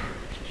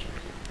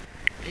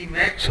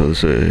 So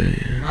this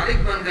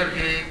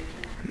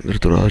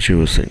Rituraj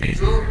was thinking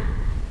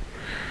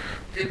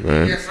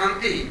that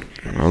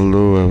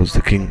although I was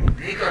the king,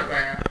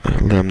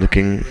 although I'm the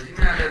king,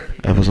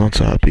 I was not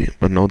so happy.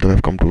 But now that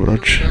I've come to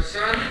Vraj,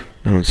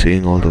 I'm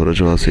seeing all the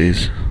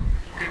Vrajvasis,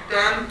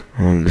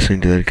 I'm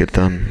listening to their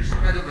kirtan,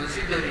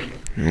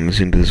 I'm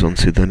listening to this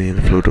Vamsidhani,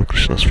 the flute of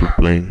Krishna's flute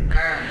playing,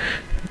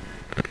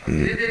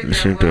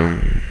 listening to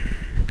him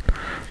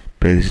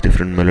play these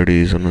different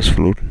melodies on his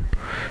flute.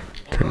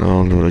 Then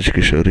all the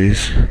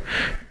Rajkishoris,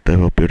 they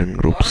have appeared in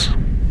groups.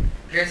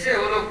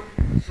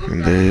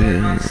 And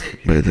they,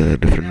 by the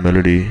different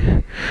melody,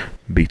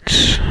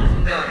 beats,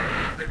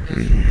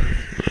 and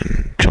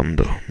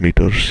chanda,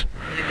 meters,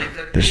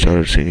 they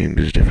started singing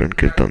these different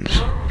kirtans.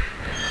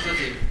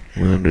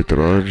 And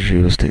Rituraj, he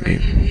was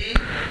thinking,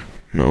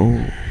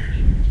 no,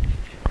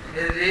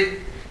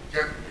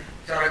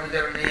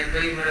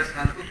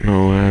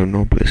 I have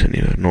no place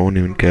anywhere, no one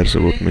even cares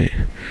about me.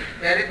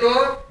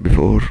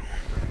 Before,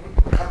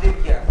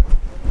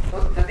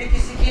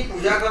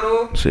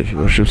 so if you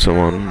worship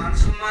someone,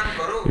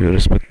 you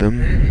respect them,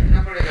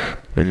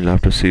 then you'll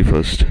have to see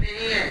first,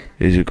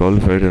 is he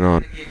qualified or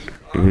not?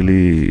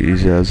 Really,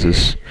 is he has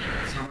this,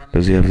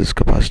 does he have this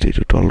capacity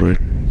to tolerate?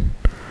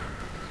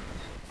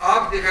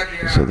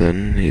 So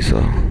then he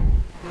saw,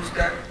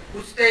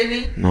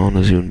 no one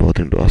has even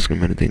bothered to ask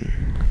him anything.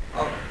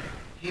 No,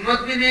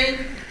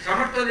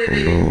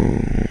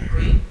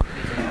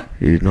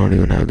 he did not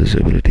even have this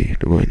ability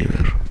to go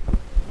anywhere.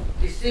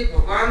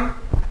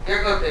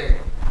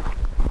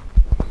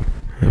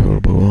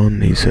 go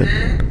on, he said.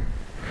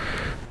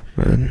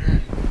 Then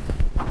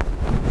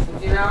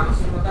सुचिराम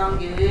सुमताम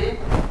गे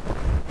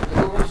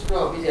योगपुष्ट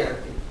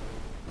अभिजयति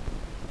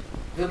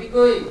यदि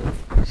कोई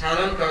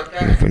साधन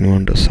करता है if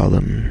anyone does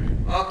sadhan,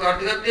 और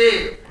करते करते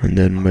and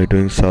then by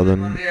doing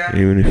sadhan,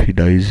 even if he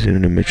dies in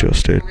an immature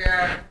state,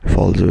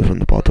 falls away from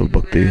the path of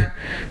bhakti,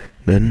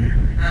 then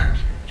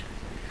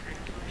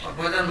और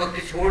भजन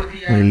भक्ति छोड़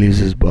दिया when he leaves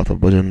his path of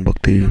bhajan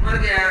bhakti,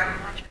 मर गया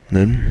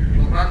then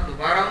भगवान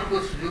दोबारा उनको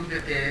सुयोग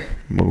देते हैं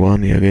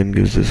Bhagwan he again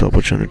gives this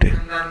opportunity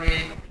संसार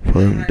में for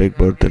them to take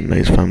birth in a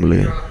nice family.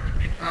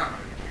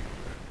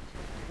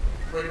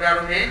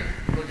 परिवारों में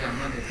वो जन्म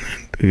देते हैं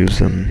He gives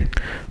them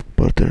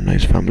birth in a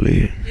nice family.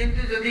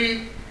 किंतु यदि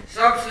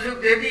सब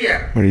सुयोग दे दिया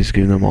But he's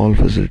giving them all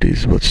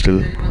facilities, but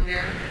still, बन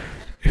गया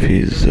if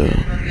he's,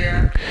 बन गया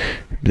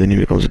then he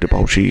becomes a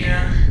debauchee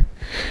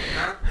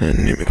and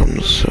he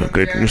becomes a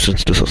great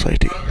nuisance to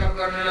society. काम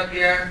करने लग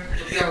गया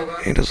तो क्या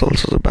होगा He does all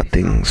sorts of bad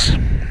things.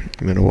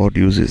 You know, what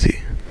use is he?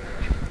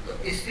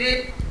 तो इसलिए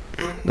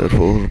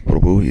Therefore,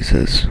 Prabhu, he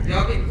says,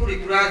 जब इनको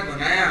ऋतुराज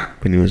बनाया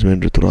when he was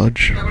made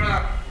Rituraj, इतना बड़ा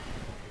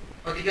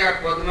अधिकार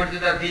पद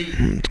मर्यादा दी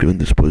it's given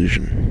this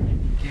position.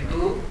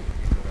 किंतु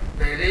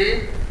पहले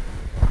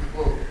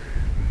उनको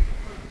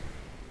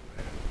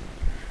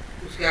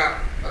उसका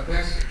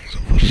अभ्यास So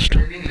first,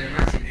 ट्रेनिंग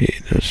लेना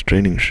चाहिए this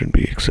training should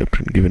be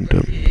accepted, given to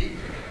him, कि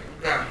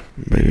उनका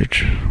by which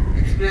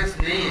एक्सपीरियंस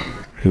नहीं है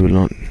he will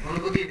not,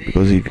 अनुभूति नहीं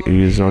because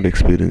he is not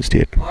experienced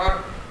yet. और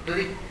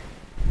यदि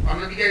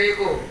अनधिकारी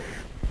को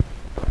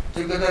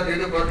योग्यता दे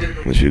दो पद दे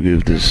दो If you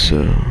give this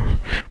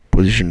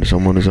position to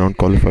someone who is not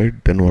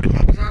qualified, then what will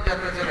happen? सब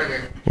यात्रा चला गए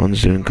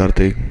Once during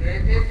Kartik, गए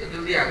थे तो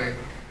जल्दी आ गए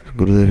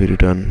Gurudev he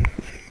returned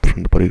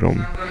from the parikram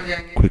स्नान करने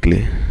जाएंगे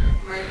quickly.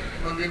 मैं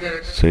मंदिर में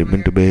रहता So he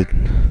went to bathe.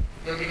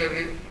 जल्दी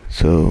करके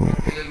So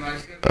तेल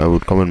मालिश कर I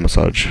would come and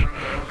massage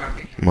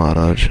Kartik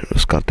Maharaj. It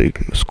was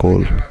Kartik, it was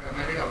cold.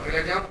 मैं देखा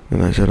अकेला जाऊं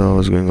And I said, I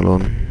was going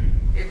alone.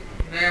 एक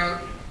नया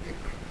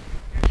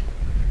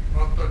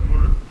भक्त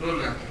डोल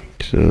रहा था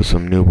So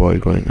some new boy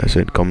going. I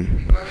said, come,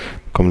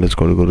 let's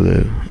go to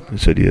Gurudev. He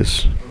said, yes.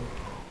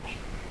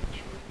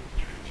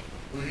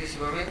 पूरी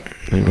सेवा में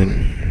And then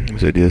he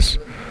said, yes.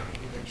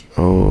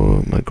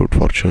 Oh, my good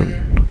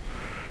fortune.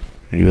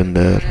 Even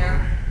there,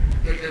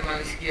 तेल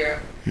मालिश किया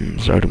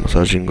started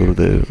massaging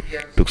Gurudev.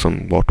 Took some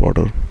hot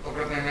water.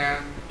 कपड़ा पहनाया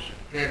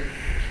फिर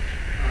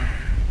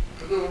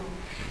तो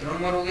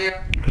ड्रमर हो गया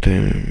But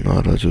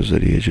Maharaj was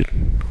very aged.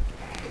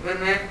 तो फिर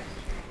मैं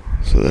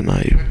So then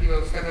I की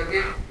व्यवस्था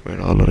करके made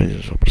all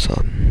arrangements for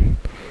prasad.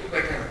 वो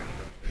बैठा रहा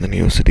Then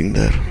he was sitting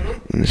there.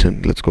 And he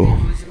said, let's go.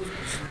 Police से कुछ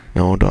पूछना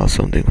Now I want to ask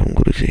something from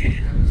Guruji.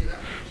 पूछेगा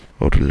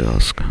What will you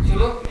ask?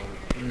 चलो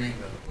नहीं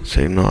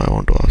Saying, no, I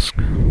want to ask.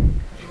 तो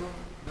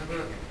मैं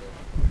बोला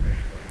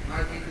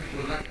माँ की कुछ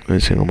बोलना है When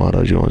saying,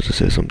 Maharaj, he wants to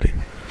say something.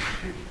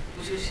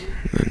 पूछो उससे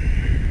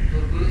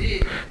तो गुरुजी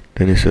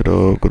Then he said,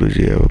 oh,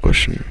 Guruji, I have a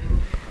question.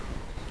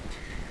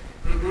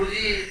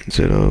 Guruji He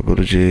said, oh,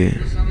 Guruji,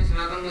 Goswami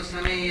Sanatan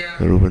Goswami या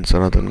Rupan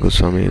Sanatan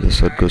Goswami, the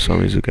Sad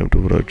Goswamis who came to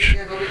Vraj,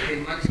 क्या कभी तेल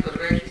मालिश कर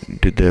रहे हैं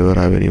did they ever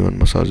have anyone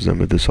massage them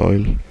with this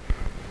oil?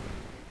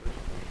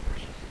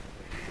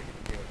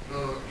 तो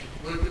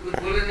वो भी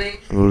कुछ बोले नहीं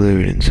Gurudev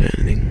didn't say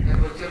anything. मैं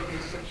बोला चलो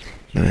फिर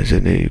सब Then I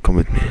said, hey, you come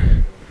with me.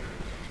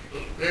 तो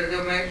फिर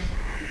जब मैं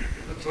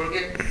तो छोड़ के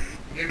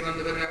गेट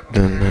बंद करके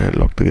Then I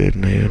locked the gate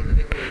and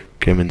I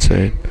came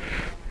inside.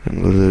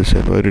 And Gurudev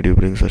said, why did you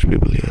bring such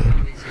people here?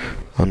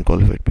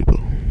 Unqualified people.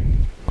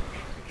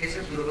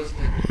 कैसे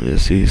दुर्वस्था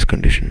Just see his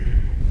condition.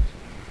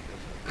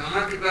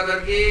 कहाँ कृपा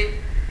करके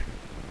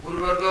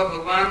गुरुवर को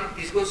भगवान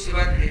किसको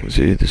सेवा दे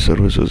See, this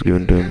service was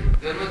given to him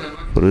जन्म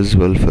जन्म for his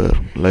welfare,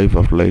 life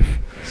after life.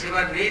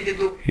 सेवा नहीं दे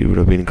तो He would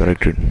have been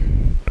corrected.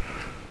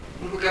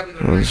 उनको क्या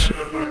बिगड़ना Once,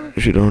 है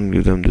if you don't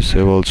give them this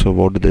seva also,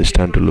 what do they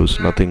stand to lose?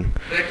 Nothing.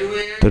 बैठे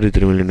हुए हैं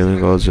 33 million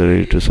demigods are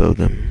ready to serve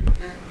them.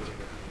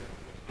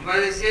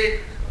 हमारे जैसे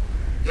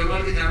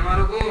जंगल के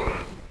जानवरों को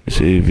You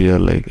see, we are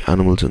like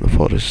animals in the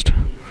forest.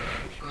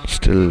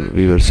 Still,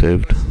 we were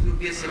saved.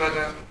 रूपीय सेवा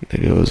का They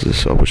gave us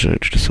this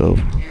opportunity to serve,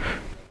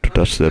 to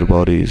touch their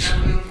bodies,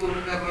 उनको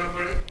उनका फर्क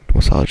पड़े to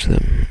massage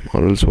them.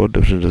 Or else, what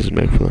difference does it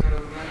make for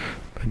them?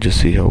 But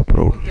just see how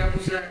proud क्या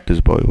पूछ रहा है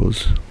this boy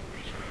was.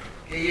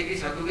 कि ये कि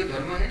साधु के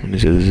धर्म है And he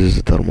said, this is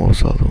the dharma of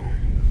sadhu.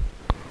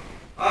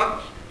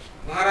 अब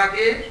बाहर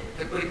आके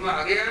जब परिक्रमा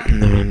आ गया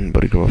And then when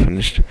Parikrama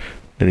finished,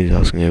 then he's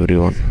asking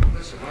everyone,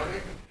 उनका स्वभाव है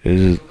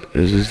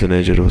is this the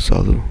nature of a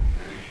sadhu?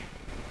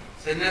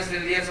 संन्यास ले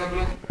लिया सब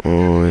लोग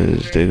Oh,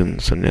 he's taken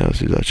sannyas,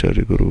 he's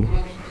Acharya Guru.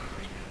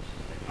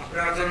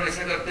 अपना आचरण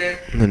ऐसा करते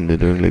हैं And they're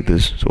doing like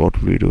this, so what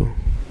will we do?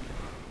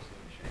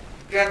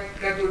 क्या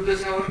क्या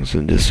उद्देश्य है और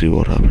So just see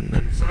what happened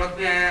then. सड़क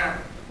पे आया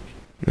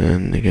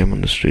Then he came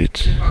on the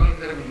streets. पागल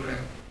की तरह घूम रहा है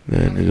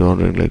Then he's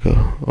ordering like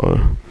or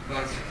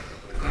बस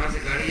कहाँ से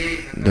गाड़ी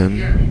आई Then-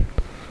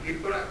 गिर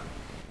पड़ा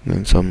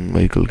then some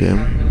vehicle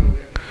came. हो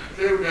गया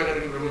फिर उठा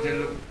करके ब्रह्मचारी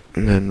लोग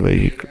And then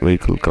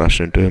vehicle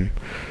crashed into him.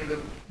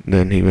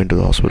 Then he went to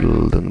the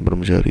hospital. Then the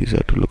brahmacharis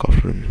had to look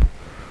after him.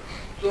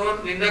 तो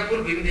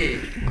निंदापुर बिंदे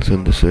So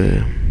they say,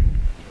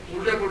 उन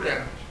उल्टा पुल्टा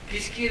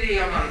किसके लिए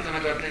हम आलोचना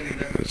करते हैं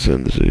निंदा करते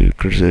Since they're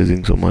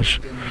criticizing so much,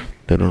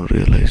 they don't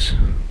realize.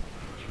 हैं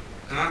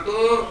कहाँ तो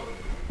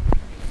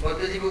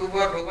बुद्ध जी के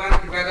ऊपर भगवान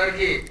कृपा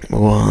करके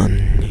Bhagavan,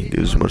 he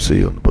gives mercy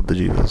on Buddha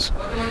Jivas.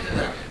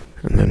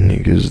 And then he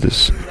gives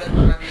this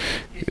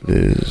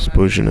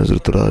position as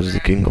Rituraj, the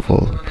king of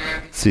all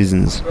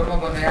seasons. ब्रह्म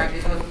बनाया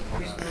किसी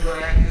विष्णु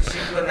बनाया किसी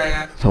शिव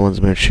बनाया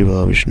Someone's made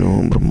Shiva, Vishnu,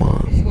 Brahma.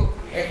 किसी को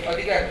एक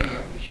अधिकार दिया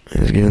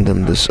He's given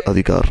them this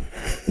adhikar.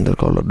 They're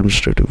called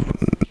administrative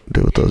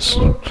devatas.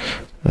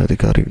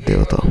 Adhikari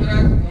devata.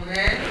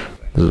 उन्हें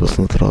This is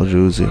Vasant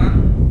Raju is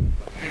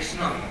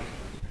Krishna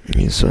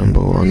he's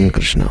Bhagavan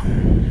Krishna.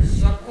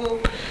 सबको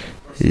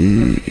He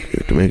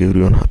to make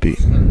everyone happy.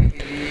 करने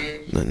के लिए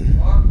Then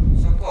और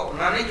सबको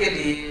अपनाने के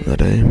लिए that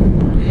time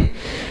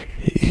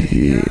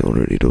he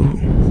already do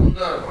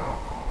सुंदर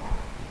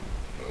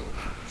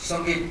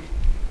संगीत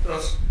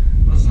रस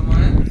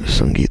समय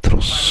Sangeet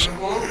Ros.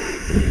 को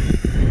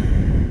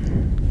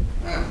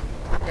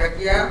क्या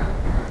किया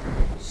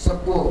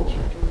सबको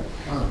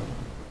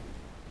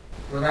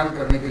प्रदान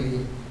करने के लिए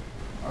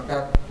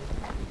अर्थात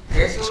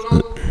कैसे वो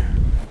लोग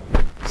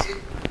इसे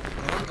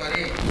ग्रहण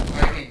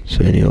करेंगे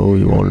So anyhow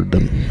he wanted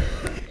them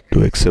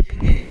to accept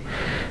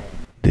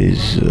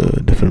these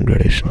different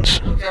gradations.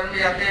 चरण में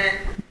जाते हैं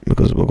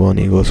Because Bhagavan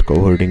he goes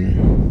cowherding,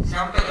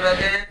 शाम तक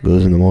रहते हैं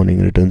goes in the morning,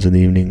 returns in the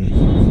evening.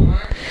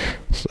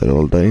 समय So at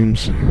all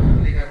times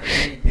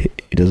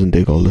he doesn't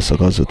take all the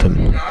sakhas with him.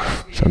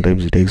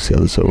 Sometimes he takes the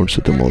other servants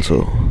with him also.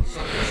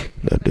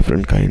 There are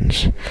different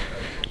kinds.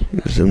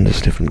 Gives them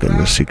this different kind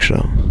of shiksha.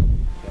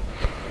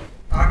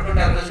 8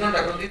 घंटा 10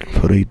 घंटा प्रतिदिन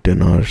For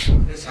 8-10 hours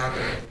के साथ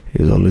रहते हैं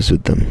he is always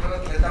with them.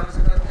 खेलता में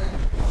से करते हैं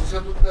दूसरा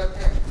कुछ करते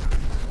हैं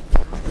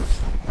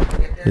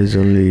He is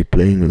only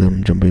playing with them,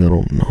 jumping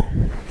around now.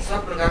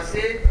 सब प्रकार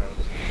से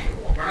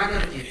अपना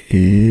करके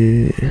He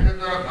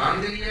द्वारा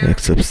बांध लिया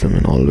accepts them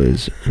and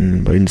always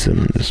and binds them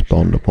in this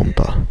bond of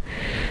mamta.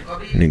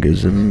 And he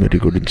gives them very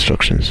good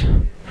instructions.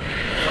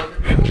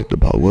 If you read the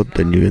Bhagavad,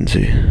 then you can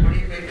see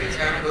बड़ी पेट के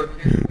छाया में गर्भ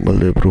के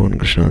Baldev Prabhu and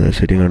Krishna, they are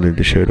sitting under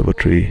the shade of a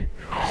tree.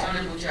 Krishna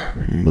ने पूछा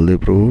Baldev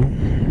Prabhu,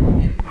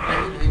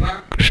 प्रभु महिमा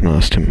Krishna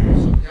asked him,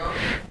 जाओ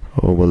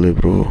Oh Baldev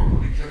Prabhu,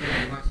 वृक्ष की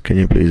महिमा can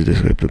you please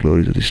describe the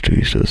glories of these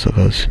trees to the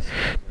sakhas?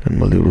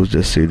 And Baldev Prabhu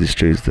just say these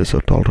trees, they're so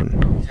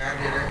tolerant. छाया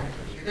दे रहे हैं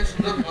कितने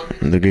सुंदर फल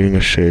And they're giving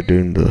us shade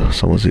during the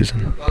summer season.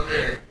 फल दे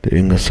रहे हैं They're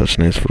giving us such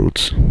nice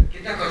fruits.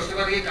 कितना कष्ट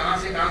करके कहाँ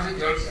से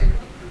जड़ से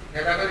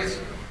पैदा कर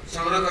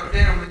संग्रह करते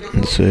हैं अमृत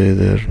And को say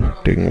they're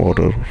taking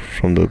water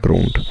from the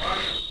ground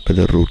by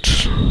their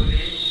roots.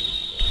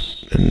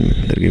 And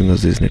they're giving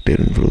us these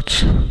nectarian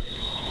fruits.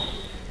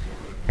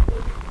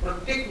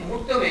 प्रत्येक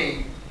मुहूर्त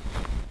में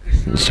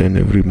Krishna So in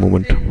every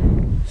moment,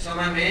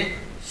 समय में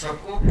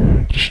सबको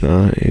Krishna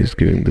is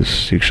giving this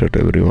shiksha to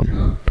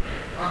everyone.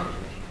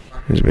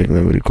 He's making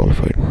them very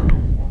qualified.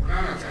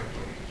 अपनाना चाहते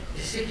हैं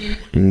जिससे कि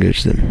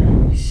Engage them.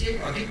 इससे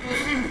अधिक कुछ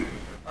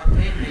और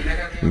कहीं मिलने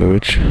का नहीं By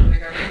which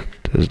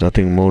there's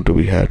nothing more to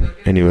be had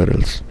anywhere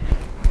else.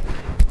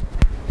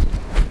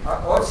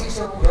 और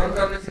शिक्षा को ग्रहण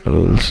करने से Or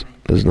else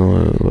there's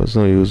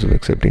no use of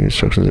accepting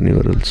instructions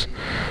anywhere else.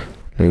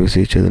 Like we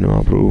see Chaitanya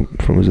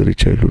Mahaprabhu from his very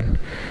childhood.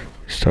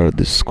 He started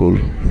this school.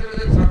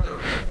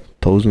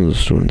 Thousands of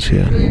students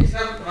here. एक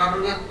साल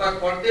महाप्रभु के पास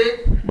पढ़ते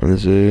And they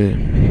say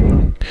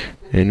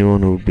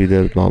anyone who would be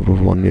there with Mahaprabhu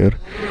for 1 year,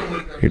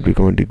 he'd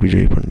become a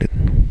Digvijay Pandit.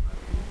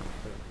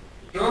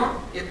 क्यों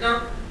इतना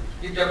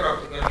विद्या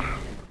प्राप्त करने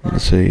And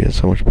they say he has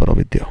so much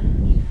Paravidya.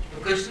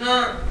 तो कृष्ण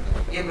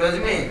ये ब्रज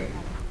में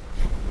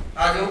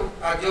आज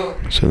जो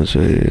So they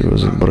say he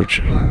was in Braj.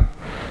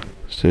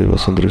 Say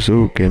Vasant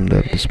Ritu came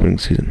there the spring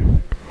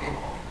season.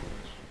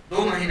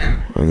 2 महीना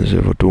And they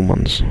say for 2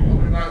 months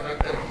अपने पास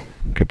रखकर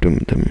kept him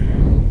with them.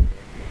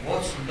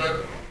 बहुत सुंदर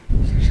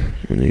शिक्षा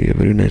And he gave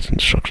very nice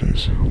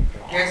instructions.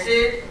 कैसे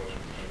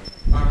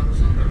पालन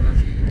पोषण करना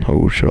चाहिए How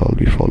should all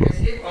be followed.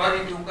 कैसे और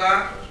ऋतु का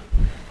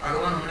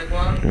आगमन होने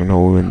पर And how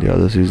when the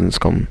other seasons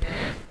come,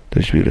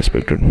 they should be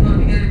respected.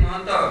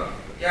 महंत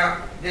या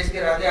देश के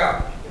राजा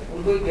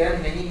उनको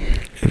ज्ञान नहीं है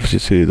If you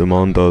see the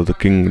Mahanta, the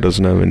king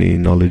doesn't have any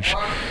knowledge,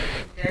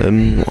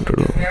 then what to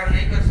do? प्यार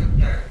नहीं कर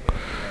सकता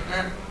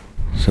है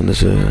So they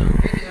say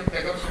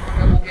बैकअप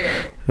समझ हो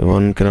गया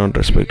one cannot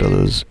respect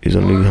others. He's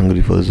only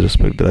hungry for his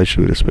respect that I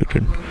should be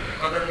respected.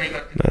 कदर नहीं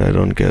करते That I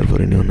don't care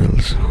for anyone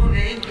else. क्यों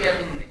नहीं किया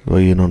तुमने Why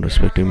you not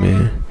respecting me?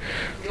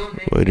 क्यों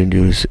नहीं Why didn't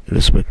you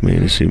respect me,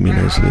 receive me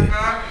nicely?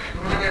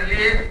 तुमने मेरे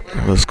लिए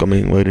I was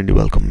coming, why didn't you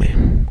welcome me?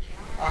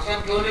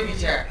 आसन क्यों नहीं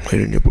बिछाया Why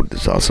didn't you put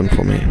this asan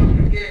for me?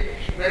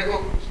 मेरे को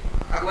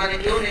अगवानी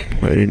क्यों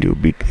नहीं Why didn't you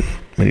beat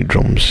many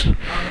drums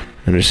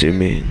and receive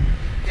me?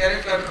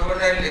 Challenge कर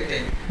खबरदारी लेते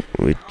हैं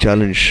We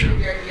challenge,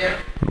 क्या किया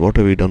but what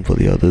have we done for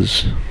the others?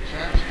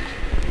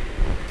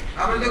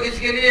 हमने तो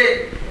किसके लिए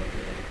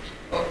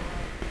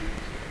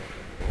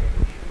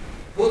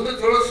फूल तो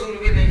छोड़ो सूल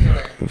भी नहीं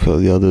चढ़ाया For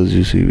the others,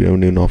 you see, we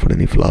haven't even offered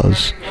any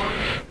flowers.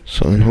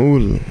 So then who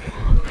will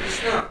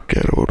Krishna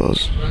care about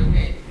us? Braj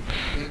में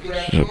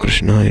ऋतुराज So को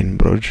Krishna in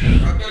Braj,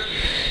 रखकर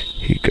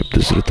he kept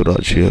this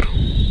Rituraj here.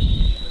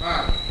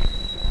 हाँ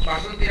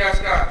रास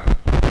का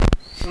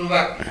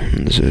शुरुआत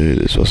की। So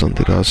this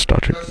Vasanti Raj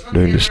started Darshan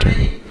during this केवल time.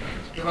 नहीं,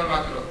 केवल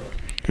मात्र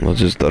Not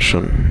just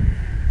darshan,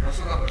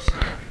 रसों का वर्षा।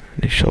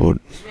 he showered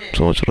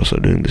so much rasa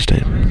during this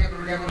time. अपने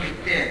गुरु जी को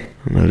लिखते हैं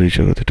And Hari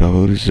Chakravarti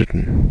Thakur is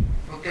written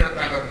भक्ति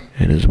रत्नाकर में।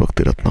 in his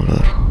Bhakti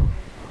Ratnakar.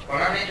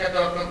 पढ़ा नहीं था तो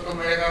अब तक तो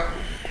मेरे का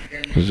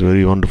It's a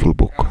very wonderful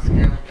book. रास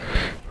क्या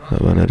होता है।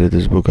 When I read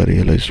this book, I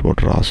realized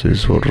what ras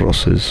is, what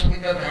ras is.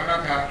 संगीत धारणा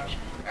था,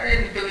 अरे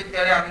नित्य गीत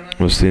करे आलिंगन,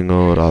 I was thinking,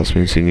 oh, ras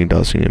means singing,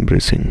 dancing,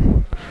 embracing.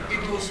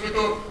 किंतु उसमें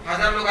तो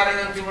हजार लोग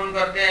आलिंगन चुम्बन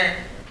करते हैं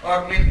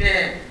और मिलते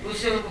हैं, तो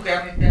उससे उनको क्या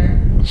मिलता है?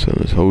 So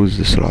how is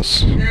this ras?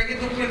 तरह की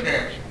दुख मिलता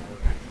है,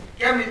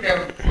 क्या मिलता है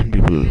उनको? When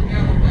people,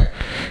 क्या होता है?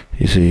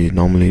 you see,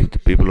 normally the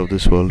people of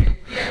this world,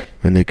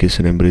 when they kiss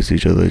and embrace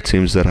each other, it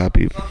seems they're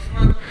happy,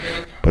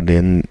 but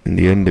then in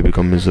the end they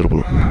become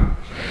miserable.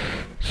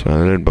 So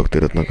I read Bhakti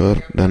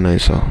Ratnakar, then I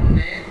saw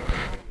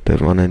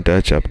that one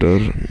entire chapter,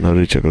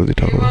 Hari Chakravarti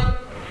Thakur,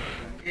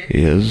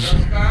 he has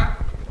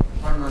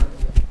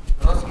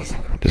रस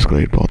किसी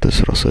described what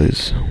this rasa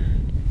is.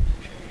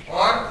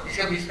 और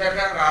इसका विस्तार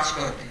का रास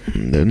करते हैं।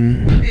 And then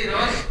ये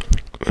रस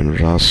when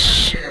ras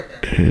किया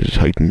जाता है। is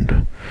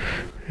heightened,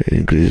 it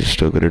increases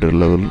to a greater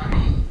level,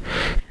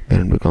 then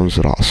it becomes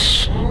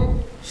ras. वो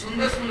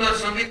सुंदर सुंदर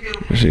संगीत के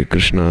रूप You see,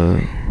 Krishna,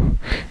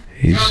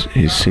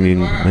 he's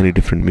singing many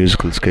different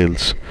musical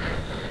scales,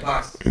 में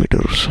बस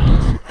meters,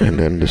 and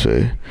then they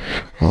say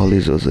all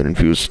these are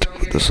infused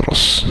with this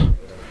ras.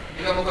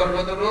 निगम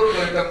कल्पतरु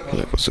गणितम फल।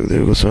 Like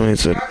Vasudeva Goswami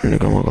said,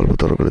 Nikama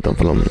Kalpatara Kritam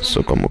Phalam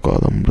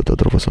Sukamukadam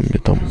Mritadrava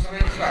Samyatam. समय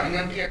इसका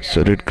आलिंगन किया क्या?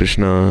 So did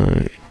Krishna,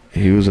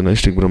 he was a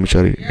Naistik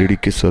brahmachari, did he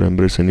kiss or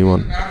embrace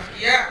anyone? नाच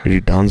किया Did he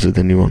dance with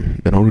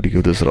anyone? Then how did he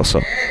give this rasa?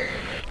 है,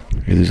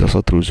 It is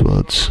rasa through his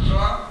words, तो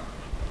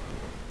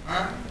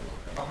हाँ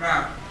अपना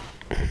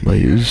by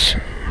his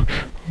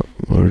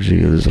words he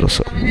gave this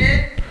rasa. मैंने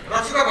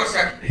रस का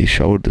वर्षा की। He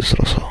showered this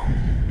rasa.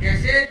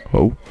 कैसे?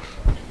 How?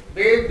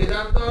 वेद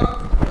वेदांत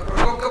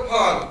प्रभु का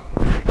फल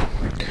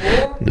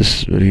वो This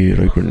very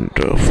ripened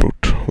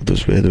fruit of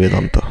this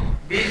Vedanta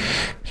बीज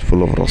is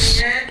full of ras,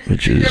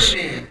 which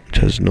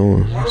has no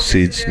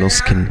seeds, no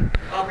skin,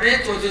 अपने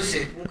चोचो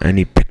से and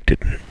he picked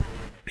it.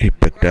 He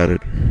picked at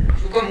it.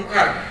 सुख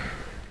मुखार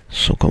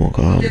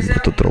Sukamukha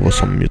Mritadrava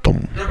Samyatam.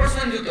 द्रव्य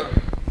संयुक्त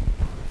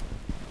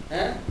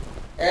है,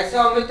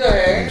 ऐसा अमृत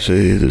है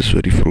Say this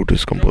very fruit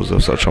is composed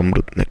of such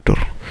amrit nectar,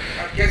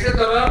 कैसे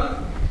तरल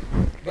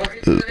बाकी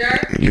चले जाए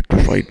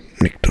liquefied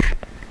nectar,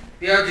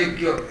 प्याज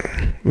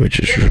योग्य which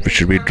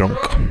should be drunk,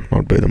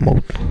 not by the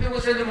mouth. सुखे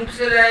मुझसे जो मुख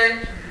से जाए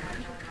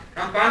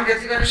हम पान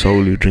कैसे करेंगे? So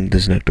will you drink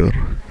this nectar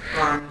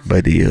पान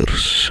by the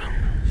ears.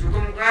 सुख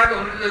मुखार तो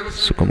अमृत द्रव्य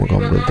Sukamukha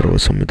Mritadrava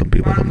Samyatam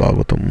Pibatam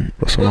Bhagavatam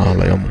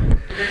Rasamahalayam.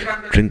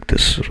 Drink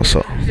this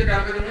rasa. से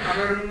डालकर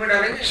हमारे मुंह में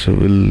डालेंगे। So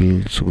will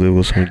Sukadeva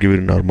Goswami give it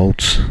in our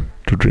mouths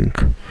to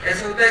drink?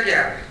 ऐसा होता है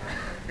क्या?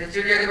 ये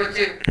चिड़िया के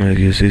बच्चे Like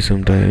you see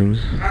sometimes,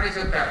 खा नहीं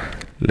सकता,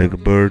 like a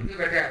bird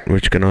बैठा है,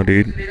 which cannot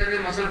eat, लेकर के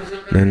मसल फसल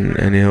कर then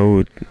anyhow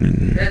it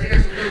ऐसे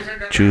का सुंदर उसे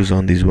डाल chews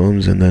on these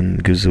worms and then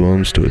gives the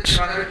worms to its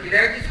अगर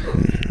खिलाए किसको?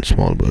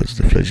 small birds,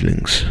 the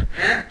fledglings.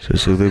 हैं? So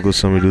Sukadeva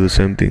Goswami do the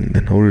same thing.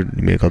 Then how did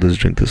he make others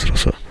drink this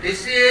rasa?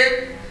 इससे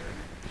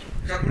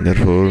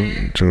Therefore,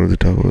 Chakravarti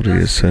Thakur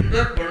has said,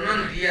 सुंदर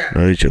वर्णन दिया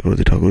Hari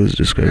Chakravarti Thakur is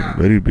described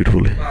very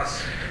beautifully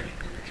बस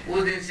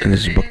उस दिन से in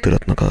his Bhakti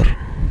Ratnakar.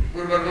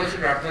 गुरु वर्गों से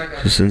प्रार्थना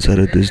कर So since I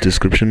read this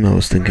description, I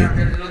was thinking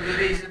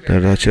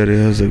that Acharya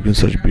has given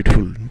such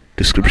beautiful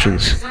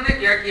descriptions. ने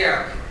क्या किया?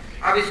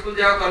 आप स्कूल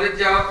जाओ, कॉलेज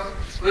जाओ,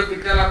 कोई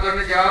विद्या लाभ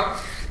करने जाओ,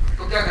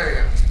 तो क्या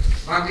करेगा?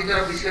 भांग की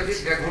तरफ बिस्किट भी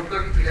बैग घोट कर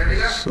पिला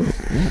देगा,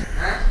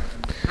 हैं?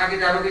 ना कि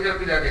दारू की तरफ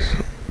पिला देगा।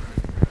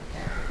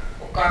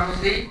 वो कानों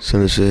से ही So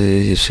they say,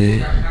 you see,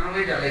 कानों में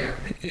ही डालेगा।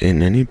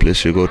 in any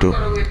place you go to,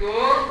 करोगे तो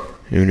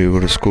even if you go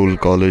to school,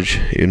 college,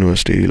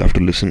 university, you'll have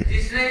to listen.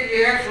 जिसने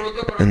ये है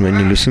स्रोत And when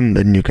you listen,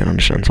 then you can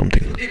understand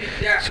something.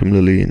 Vidya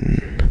Similarly,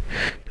 in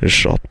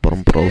Shrat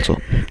Parampara also,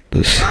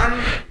 this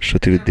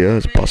Shruti Vidya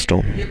is passed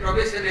down ये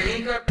प्रवेश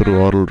नहीं करता, through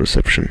oral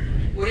reception.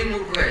 वही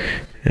मूर्ख है।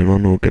 And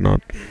one who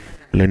cannot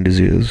lend his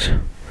ears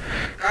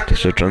to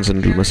such a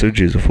transcendental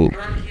message is a fool.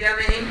 ग्रहण किया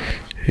नहीं,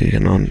 He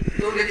cannot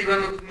तो उनके जीवन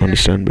में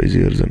understand by his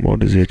ears and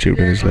what has he achieved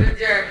in his life. College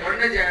जाए,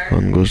 पढ़ने जाए,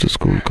 One goes to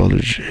school,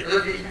 college,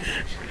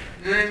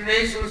 तो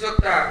नहीं सुन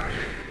सकता,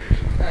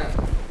 हैं?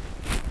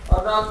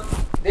 और ना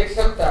देख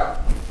सकता,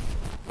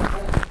 हैं?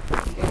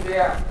 क्योंकि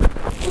यार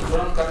कुछ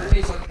ग्रहण कर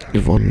नहीं सकता।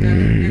 if one,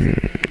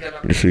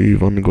 you see,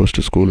 one goes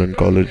to school and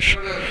college,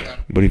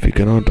 but if he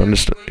cannot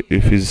understand,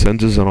 if his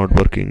senses are not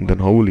working, then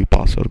how will he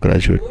pass or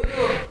graduate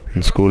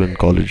in school and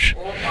college?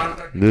 वो पान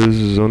कर This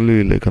is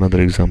only like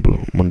another example,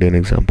 mundane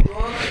example.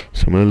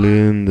 Similarly,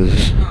 in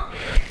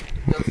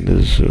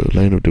this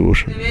line of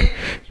devotion,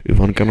 if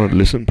one cannot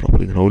listen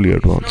properly, then how will he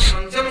advance?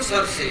 पंचम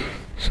स्वर से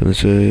So they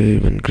say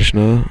when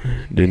Krishna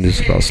did this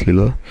Ras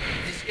Leela,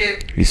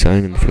 जिसके he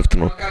sang in the fifth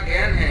note. का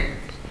ज्ञान है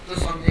तो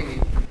समझेंगे।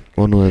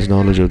 One who has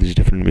knowledge of these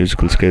different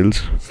musical scales,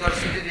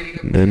 Saraswati देवी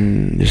का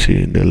then you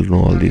see they'll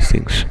know all these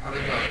things.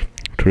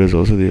 आविर्भाव। Today is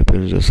also the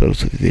appearance of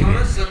Saraswati Devi.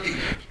 Saraswati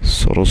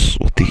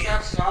Saraswati.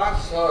 अर्थात सात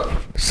स्वर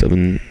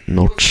 7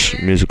 notes,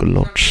 musical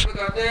notes.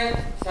 करते हैं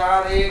सा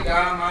रे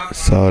गा मा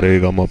Sa re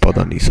ga ma pa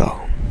da ni sa.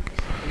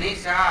 नि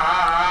सा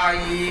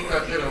ई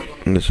करते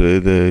रहो So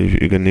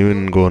you can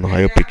even go on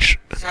higher pitch,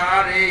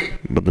 सा रे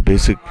but the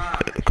basic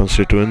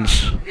constituents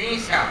नि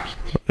सा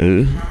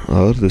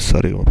are the sa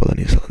re ga ma pa da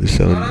ni sa. These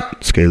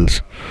 7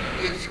 scales.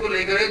 इसको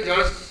लेकर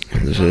जड़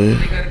So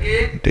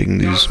taking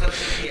these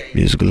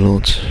musical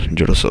notes,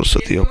 Jada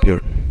Saraswati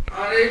appeared.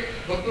 अरे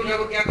भक्तों ने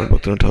क्या And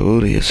Bhaktivinoda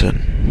Thakur, he said,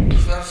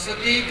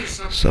 Saraswati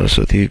Krishna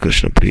Saraswati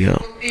Krishna Priya,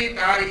 भक्ति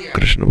तारिया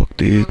Krishna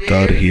Bhakti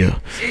Tarhiya,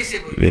 श्री से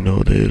बोलो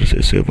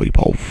Vinoder se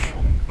Vaibhav.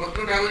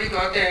 भक्तों ठाकुर जी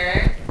कहते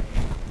हैं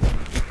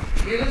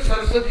ये तो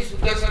सरस्वती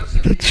शुद्ध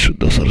Saraswati That's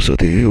Shuddha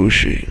Saraswati, who is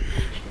she?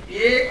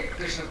 ये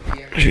कृष्ण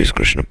प्रिया She is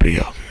Krishna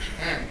Priya.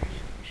 है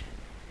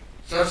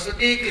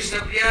सरस्वती कृष्ण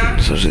प्रिया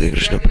Saraswati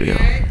Krishna Priya.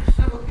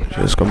 She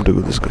has come to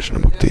do this Krishna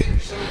Bhakti.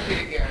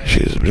 She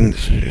is bring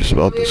this, she is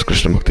about this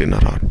Krishna Bhakti in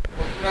her heart.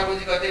 Thakur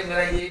ji कहते हैं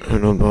मेरा ये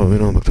Vinod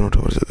Bhaktivinoda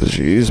Thakur said,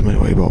 she is my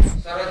Vaibhav.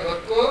 सारा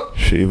जगत को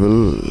She will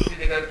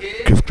लेकर के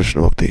give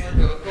Krishna Bhakti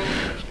जगत को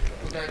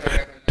उठाया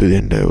जाएगा to the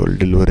entire world,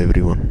 deliver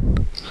everyone.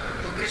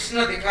 तो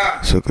कृष्ण देखा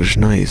So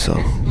Krishna he saw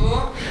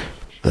तो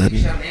that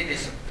शिक्षा नहीं दे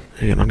सकते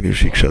he cannot give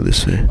Shiksha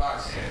this way.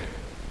 बस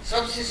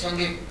सबसे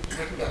संगीत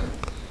कीर्तन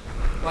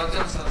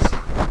भजन सरस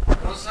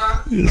रोसा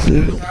Yes,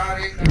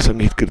 सारे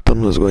Sangeet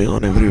Kirtan was going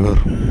on everywhere.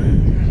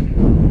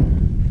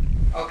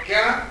 और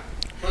क्या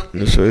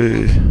This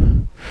way,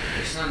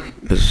 कृष्ण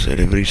ने this at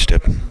every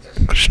step,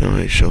 Krishna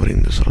is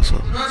showering this rasa.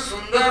 इतना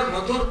सुंदर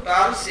मधुर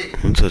ताल से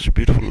In such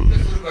beautiful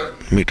शुरू कर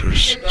दिया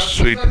meters,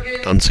 sweet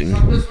dancing.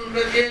 शब्द सुन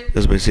करके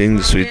Just by seeing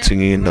the sweet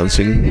singing and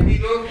dancing, देवी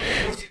लोग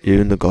मूर्छित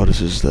even the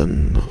goddesses then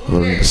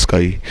were in the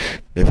sky,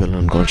 they fell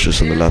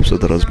unconscious in the laps of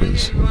their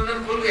husbands.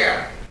 बंधन खुल गया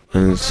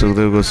And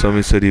Sukadeva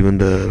Goswami said even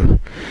the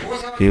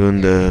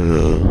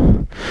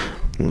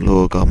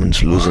lower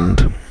garments loosened.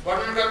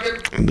 वर्णन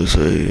करके This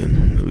way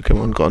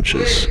became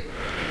unconscious.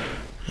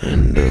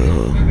 And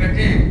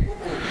बैठे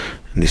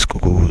Kuku these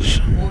cuckoos,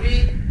 वो भी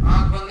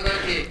आंख बंद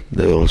करके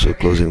they were also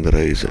closing their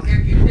eyes and,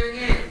 गिर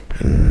जाएंगे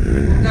and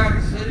उनका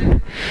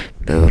शरीर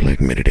they were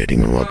like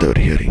meditating on what they were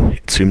hearing.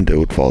 It seemed they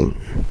would fall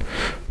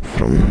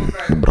from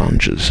the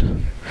branches,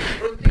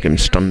 became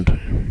stunned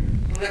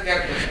उन्हें क्या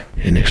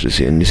किया in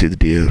ecstasy. And you see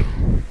the deer,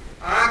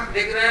 आंख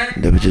देख रहे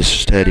हैं they were just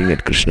staring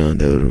at Krishna,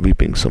 they were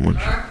weeping so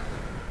much,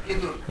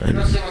 किंतु And-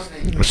 रस से मस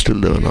नहीं but still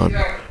they were not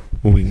ऐसे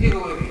moving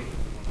हो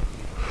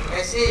गए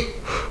ऐसे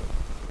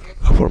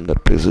from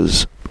their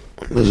places.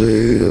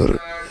 They were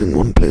in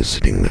one place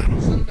sitting there.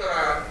 सुंदर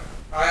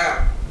आया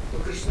तो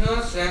कृष्ण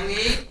स्वयं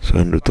ही So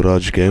when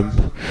Rituraj came,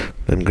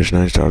 then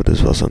Krishna started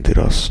this Vasanti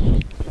Ras.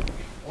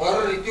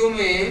 और ऋतु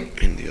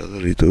में In the other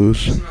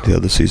ritus, the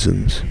other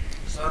seasons,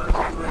 शरद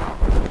ऋतु में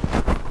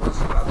कौन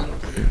सा बादल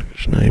होते हैं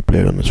Krishna he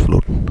played on his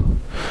flute.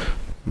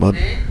 But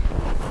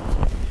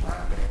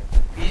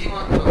बीज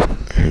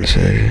मंत्र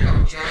say, का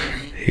उच्चारण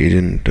नहीं he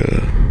didn't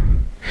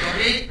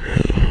कभी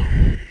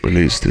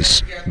release this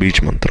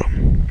beach mantra.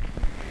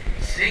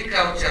 Shri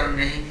का उच्चारण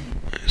नहीं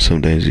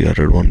Sometimes he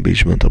uttered one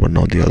beach mantra, but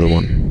not the other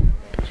one.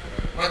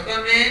 बचपन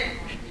में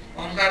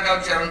ओंकार का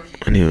उच्चारण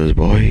किया When he was a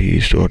boy, he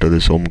used to utter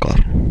this Omkar.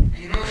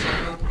 तीनों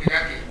शब्दों को मिला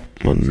के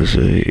But this,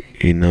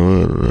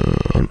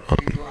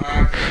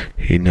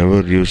 he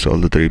never used all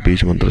the 3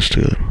 beach mantras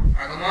together.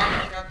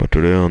 आगमन But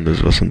today on this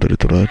Vasanta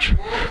Rituraj,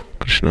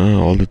 Krishna,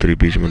 all the 3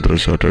 beach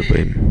mantras are uttered by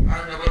him.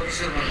 आज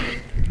नवकिशोर बन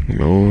गए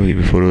No,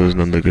 before he was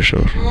Nanda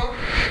Kishore. तो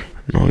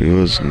Now he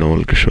was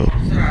Naval Kishore.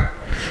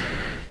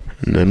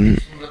 And then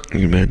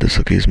he made the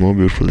Sakhis more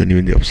beautiful than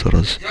even the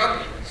Apsaras.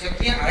 जब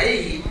सखियां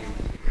आई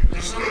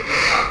कृष्ण को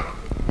देखा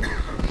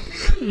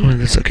When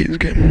the Sakhis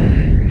came,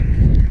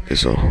 they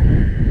saw,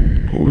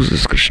 who's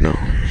this Krishna?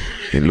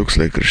 He looks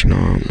like Krishna,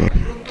 but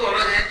रूप तो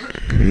अलग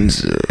है his,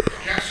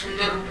 क्या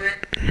सुंदर रूप है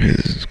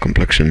his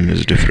complexion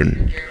is different.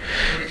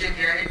 नीचे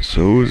क्या है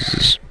So who is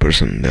this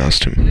person? They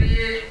asked him.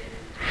 ये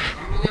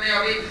हम लोगों ने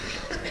अभी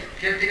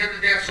खेलते खेलते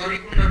देखा सौरी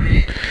कुंड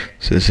में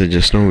So they said,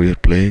 just now we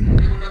are playing.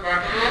 कुंड पार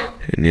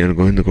करो Near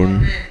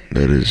Govindakund,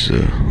 there is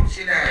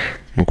कुर्सीला है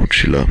Mukut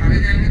Shila. आगे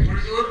जाएंगे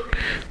थोड़ी दूर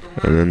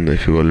तो And then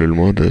if you go a little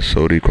more, there's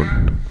Sauri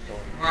Kund.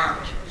 वहाँ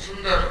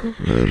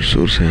सुंदर Where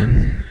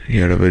Sursen, he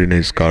had a very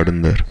nice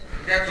garden there.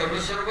 क्या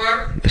चौबीस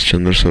सरोवर There's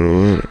Chandra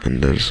Sarovar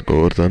and there's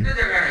Govardhan.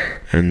 जगह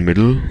है And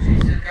middle,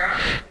 इसका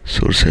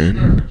Sursen.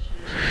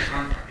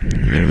 स्थान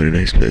था He had a very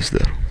nice place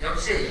there. जब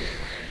से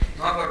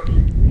वहाँ पर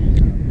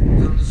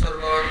चौबीस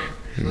सरोवर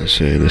And they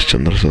say there's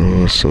Chandra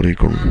Sarovar, Sauri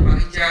Kund.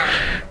 बगीचा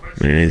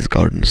Many nice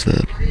gardens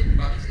there.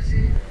 बगीचे से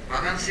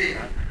बागान से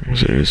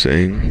So he was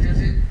saying, बगीचे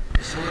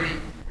से सौरी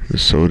the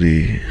Sauri,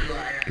 जो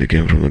आया they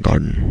came from the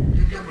garden.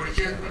 क्योंकि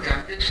बगीचे को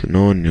जानते थे So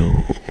no one knew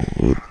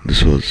who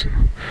this was.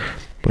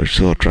 But it's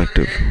so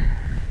attractive.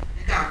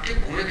 इनका आंखें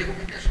भूले देखो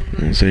कितना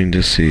सुंदर I'm saying,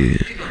 just see,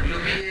 इसकी ढोलियों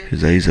भी है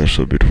his eyes are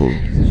so beautiful.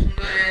 कैसे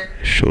सुंदर है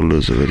His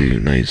shoulders are very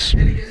nice.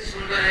 कैसे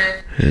सुंदर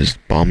है His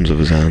palms of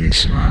his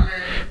hands, बाल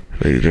है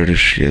very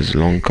reddish. He has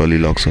long curly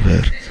locks of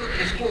hair. इसको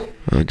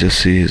किसको Just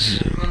see his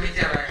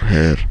बगीचा रहा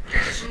है hair.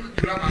 कैसे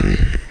सुंदर दूल्हा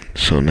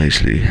so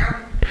nicely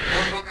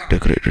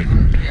decorated.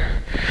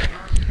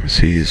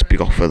 Sees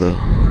peacock feather,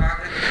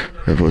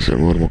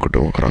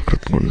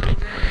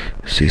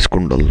 sees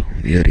kundal,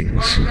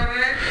 earrings.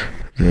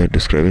 They are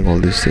describing all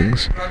these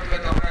things,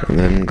 and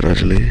then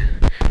gradually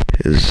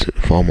his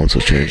form also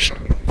changed.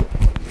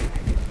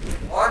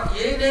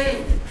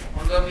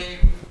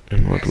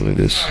 And not only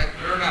this,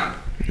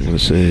 they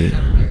say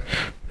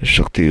the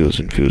Shakti was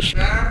infused,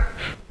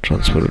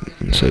 transferred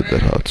inside their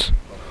hearts.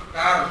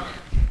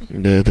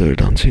 There they were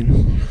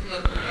dancing,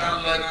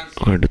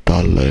 going to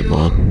Tal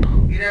Laiman.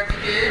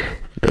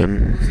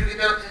 Then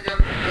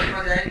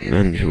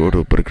you go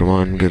to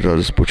Parikrama and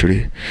Giriraj's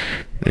Puchadi,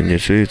 then you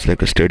see it's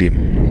like a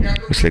stadium.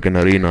 It's like an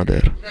arena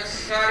there.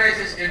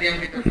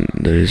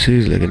 There you see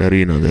it's like an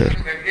arena there.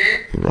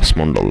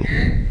 Rasmandal.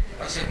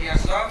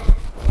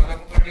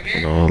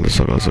 And all the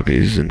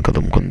Sakasakis in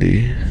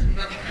Kadamkandi,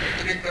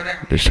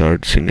 they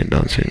start singing and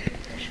dancing.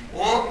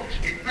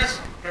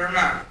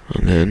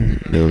 And then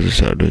they also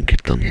start doing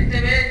kirtan.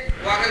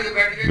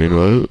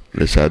 Meanwhile,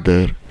 they sat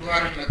there,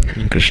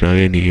 and Krishna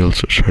again, he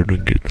also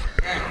started doing kirtan.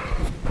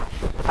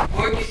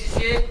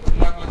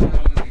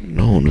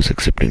 No one was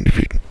accepting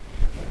defeat.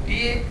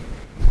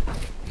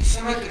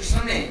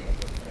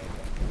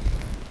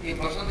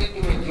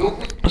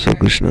 So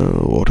Krishna,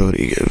 whatever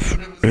he gave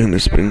during the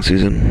spring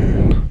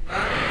season,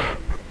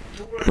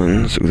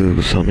 and Sukadeva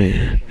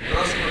Goswami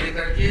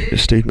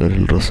is taking a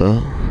little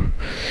rasa.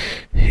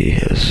 He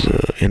has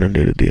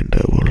inundated the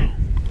entire world.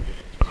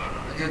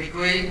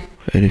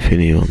 And if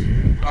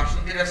anyone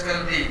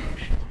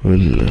will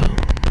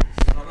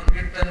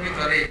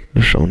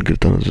do Shravan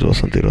Kirtan as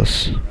Vasanti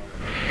Ras,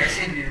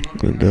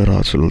 then their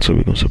hearts will also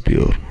become so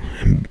pure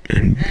and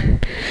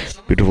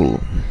beautiful,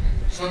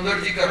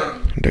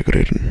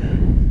 decorated.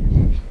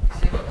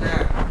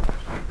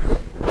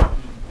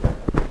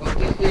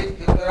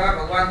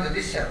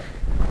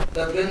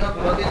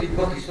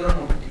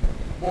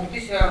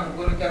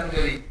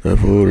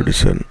 Therefore it is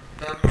said,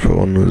 if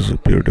one who is a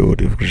pure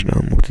devotee of Krishna,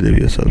 Mukti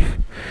Devi herself,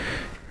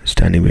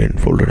 standing behind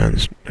folded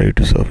hands, ready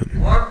to serve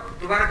him. All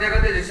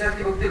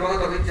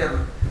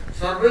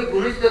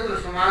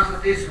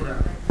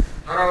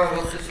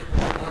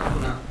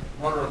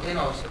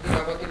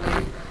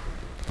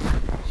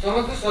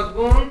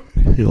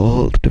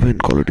the divine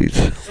qualities,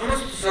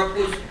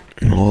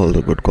 all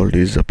the good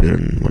qualities appear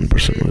in one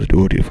person who is a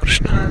devotee of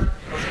Krishna.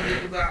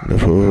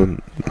 Therefore,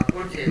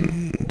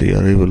 the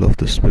arrival of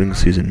the spring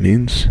season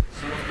means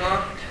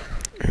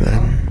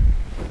that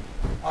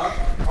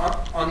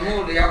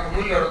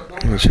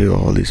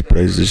all these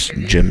priceless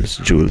gems,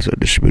 jewels are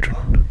distributed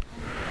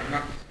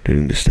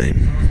during this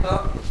time.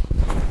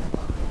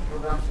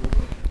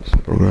 So the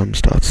program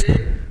starts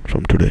then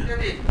from today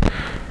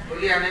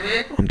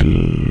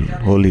until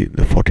Holi,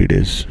 the 40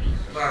 days.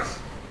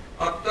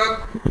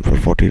 And for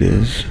 40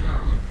 days,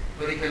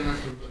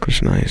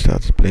 Krishna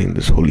starts playing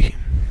this Holi.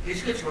 He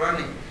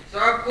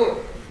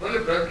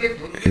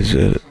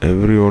said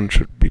everyone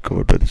should be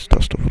covered by this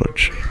dust of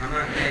Vraj.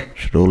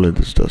 Should roll in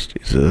this dust.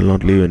 He said, I'll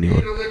not leave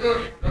anyone.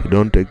 If you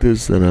don't take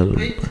this, then I'll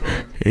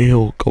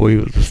cover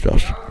you with this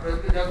dust.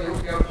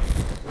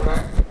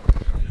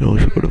 If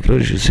you go to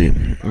Vraj, you see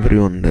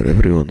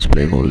everyone's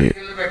playing Holi.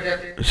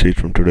 You see it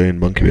from today in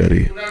Banki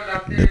Bihari.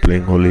 They're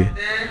playing Holi.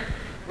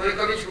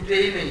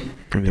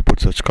 And they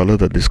put such color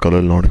that this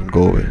color will not even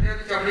go away.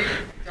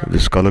 If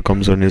this color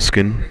comes on your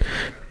skin,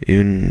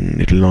 even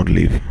it will not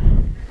leave.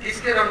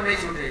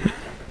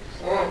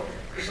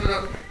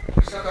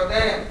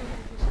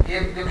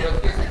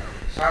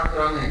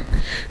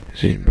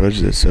 See, in Braj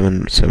there's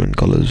seven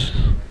colors.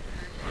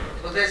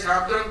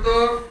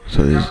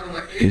 So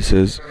he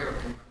says,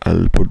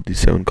 I'll put these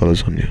 7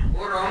 colors on you.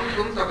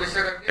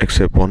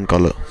 Except one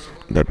color.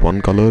 That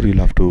one color you'll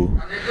have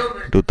to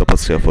do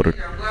tapasya for it.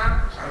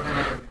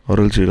 Or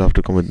else you'll have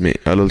to come with me.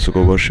 I'll also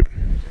go worship.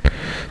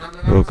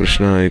 So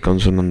Krishna, he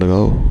comes on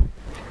Nandagaon.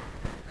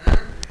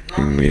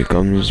 He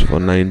comes for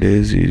 9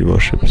 days, he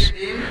worships.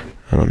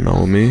 And on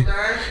Navami,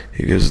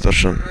 he gives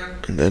darshan.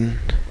 And then,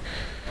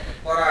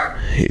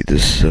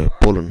 this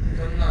pollen,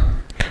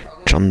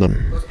 chandan,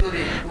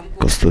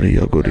 kasturi,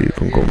 aguri,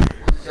 kumkum.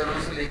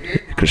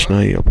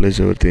 Krishna, he applies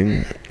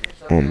everything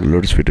on the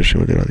Lord's feet of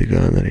Srimati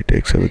Radhika, and then he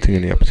takes everything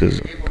and he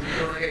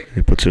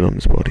puts it on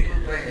his body.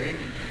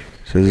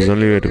 So this is the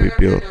only way to be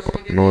pure,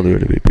 no other way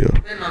to be pure.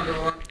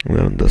 And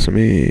then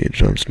Dasami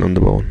turns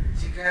Nanda Bhavan.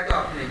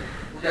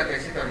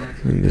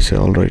 And they say,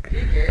 alright,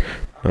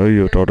 now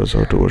you have taught us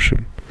how to worship.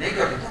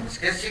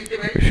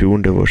 If you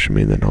wouldn't have worshipped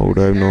me, then how would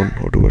I have known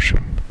how to worship?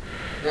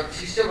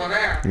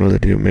 Now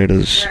that you have made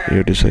us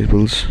your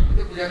disciples,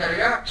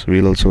 so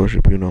we'll also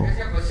worship you now.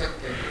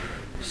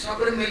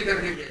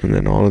 And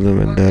then all of them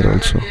went there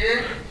also.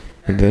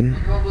 And then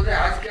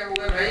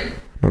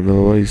Nanda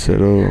Baba, he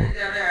said, oh,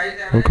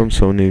 how come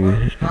so many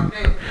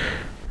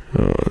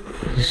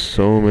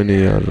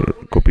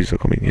gopis are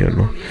coming here,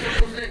 no?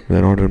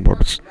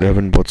 They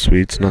haven't bought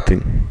sweets,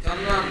 nothing.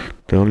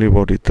 They only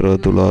bought itra,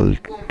 dulal,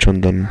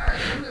 chandan,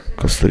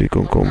 kasturi,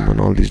 kumkum, and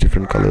all these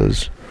different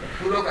colors,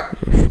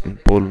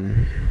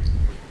 pollen.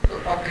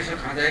 अब कृष्ण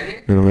कहाँ जाएंगे?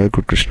 Then where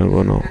could Krishna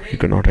go now? He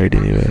cannot hide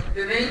anywhere.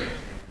 सकते नहीं,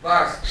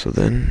 बस So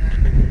then,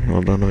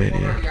 all run away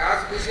anywhere.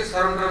 आज किसी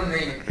शर्म डर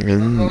नहीं है,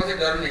 And लोगों से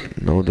डर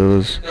नहीं, now there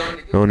was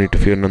no need to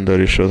fear Nanda or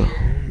Yashoda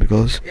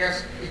because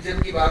यस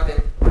इज्जत की बात है,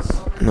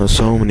 now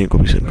so many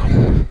gopis had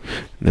come.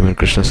 Then when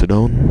Krishna sat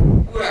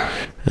down पूरा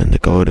and they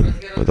covered him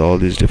with all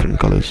these different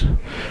colors,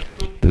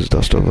 this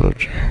dust of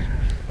Vraj.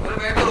 और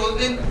मैं तो रोज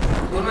दिन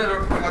घर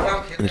में खाता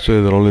हूँ, And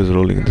so they're always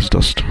rolling in this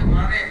dust.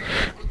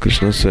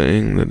 Krishna is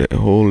saying that the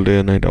whole day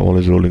and night I'm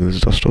always rolling in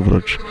this dust of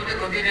Vraj. मुझे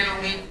खुदी नहीं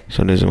लूंगी,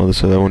 Sunday's mother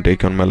says, I won't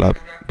take you on my lap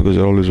because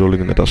you're always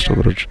rolling in the dust of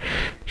Vraj.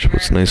 She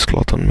puts nice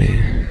cloth on me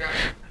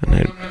and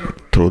I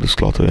throw this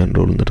cloth away and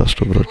roll in the dust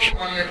of Vraj.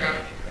 मान लेता,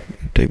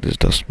 Take this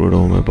dust, put it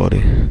over my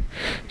body.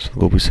 So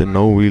Gopi said,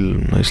 now we'll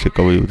nicely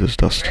cover you with this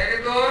dust. पहले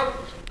तो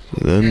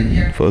So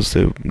then first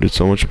they did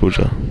so much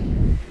puja.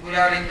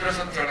 गुलाल इंद्र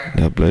सब चढ़ाया,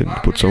 They applied,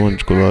 put so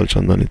much gulal,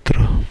 chandan,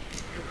 itra.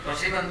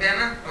 रस्सी बनते हैं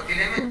ना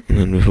पतीले में, And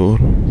then before,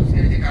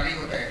 उसके नीचे काली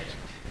होता है,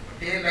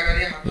 तेल लगा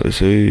दिया, हाथ they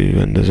say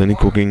when there's any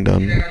cooking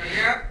done, लगा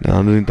दिया, then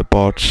underneath the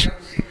pots,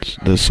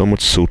 there's so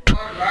much soot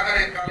और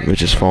लाकर एक काले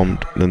which is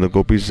formed. Then the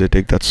gopis, they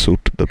take that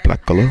soot, the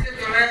black color,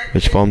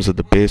 which forms at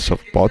the base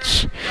of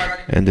pots,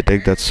 and they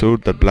take that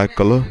soot, that black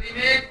color,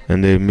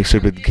 and they mix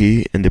it with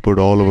ghee and they put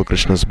it all over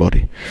Krishna's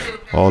body,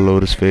 all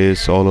over his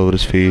face, all over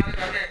his feet,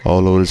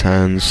 all over his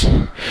hands.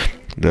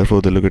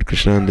 Therefore they look at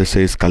Krishna and they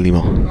say it's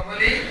Kalima,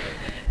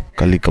 Kamli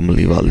Kali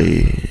Kamali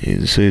Wali. He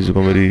says he's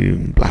become very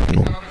black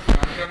now.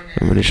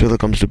 And when Yashoda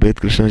comes to bathe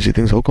Krishna, she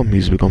thinks, how come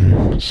he's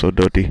become so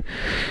dirty?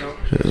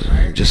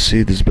 Just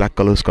see these black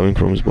colors coming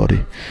from his body.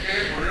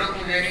 लोग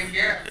पूजा नहीं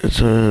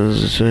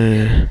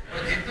किया,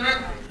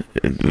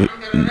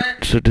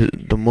 So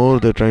the more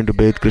they're trying to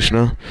bathe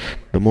Krishna,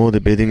 the more they're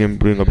bathing him,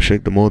 doing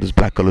Abhishek, the more this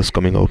black color is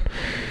coming out.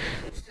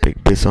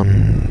 Take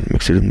besan,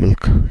 mix it with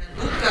milk.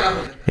 दूध खराब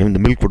हो जाता Even the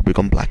milk would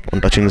become black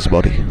on touching his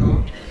body. है,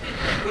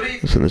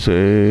 पूरी So they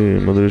say,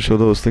 Mother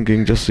Yashoda was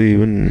thinking, just see,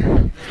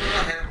 even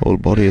whole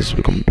body has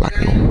become black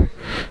now.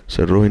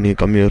 Said, Rohini,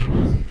 come here.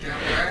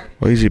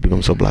 Why is he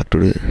become so black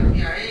today?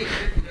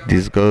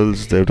 These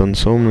girls, they've done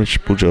so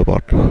much puja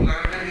apart.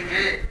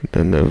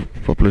 Then they've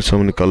applied so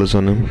many colors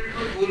on him.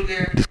 भूल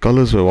गया, These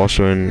colors were washed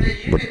away,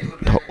 but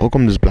how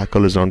come this black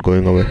color is not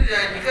going away?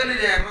 निकल ही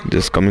जाए,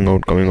 Just coming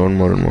out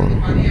more and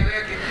more.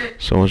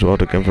 So much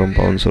water came from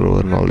Pawan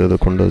Sarovar and all the other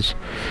kundas.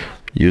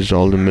 Used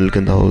all the milk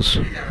in the house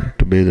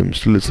to bathe him.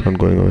 Still it's not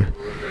going away.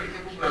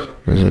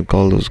 I said,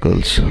 call those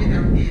girls.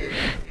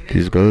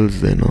 These girls,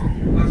 they know.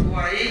 बस वो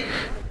आई,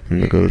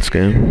 And the girls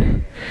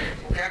came.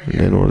 And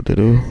then what they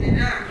do?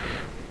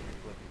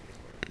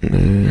 They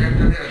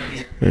made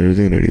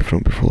everything ready from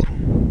before.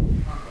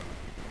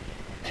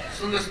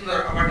 सुंदर सुंदर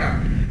अबाटा,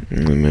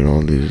 They made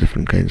all these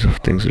different kinds of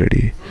things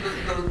ready. सुंदर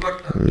सुंदर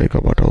उद्भट, Like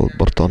a bata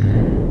bartan.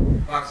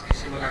 बस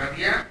किसी को लगा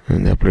दिया,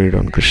 And they applied it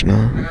on Krishna.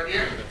 लगा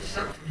दिया,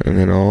 सब And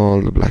then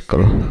all the black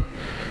color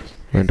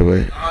went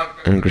away.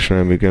 And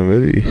Krishna became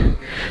very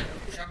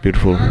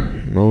beautiful.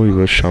 Now he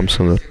was Shyam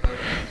Sundar.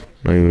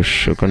 Now he was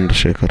Shukanda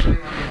Shekhar.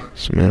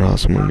 Smera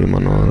Smundi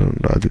Manor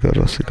Radhika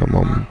Rasika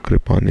Mam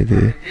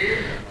Kripanidhe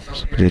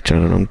Priya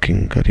Charanam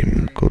King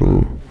Karim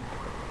Guru.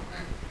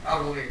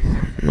 अब हो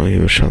गए, Now he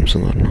was Shyam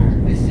Sundar now.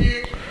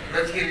 इससे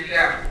ब्रज की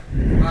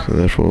लीला, So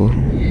therefore,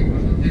 ये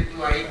बसंत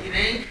ऋतु आई कि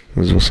नहीं,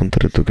 as Vasanta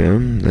Ritu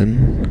came, then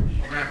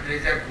अपना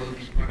treasure खोल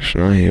दी,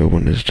 Krishna he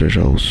opened his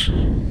treasure house.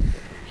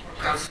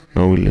 कल से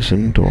Now we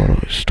listen to our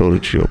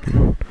storage he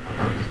opened.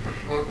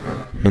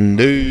 बहुत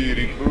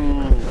Nandiri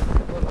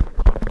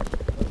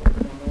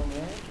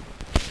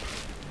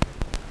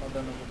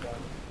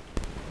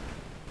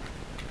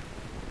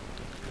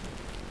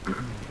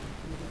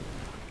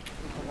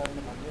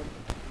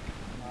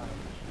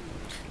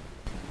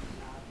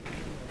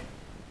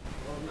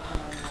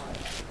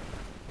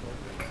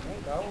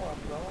गाओ आप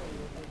गाओ।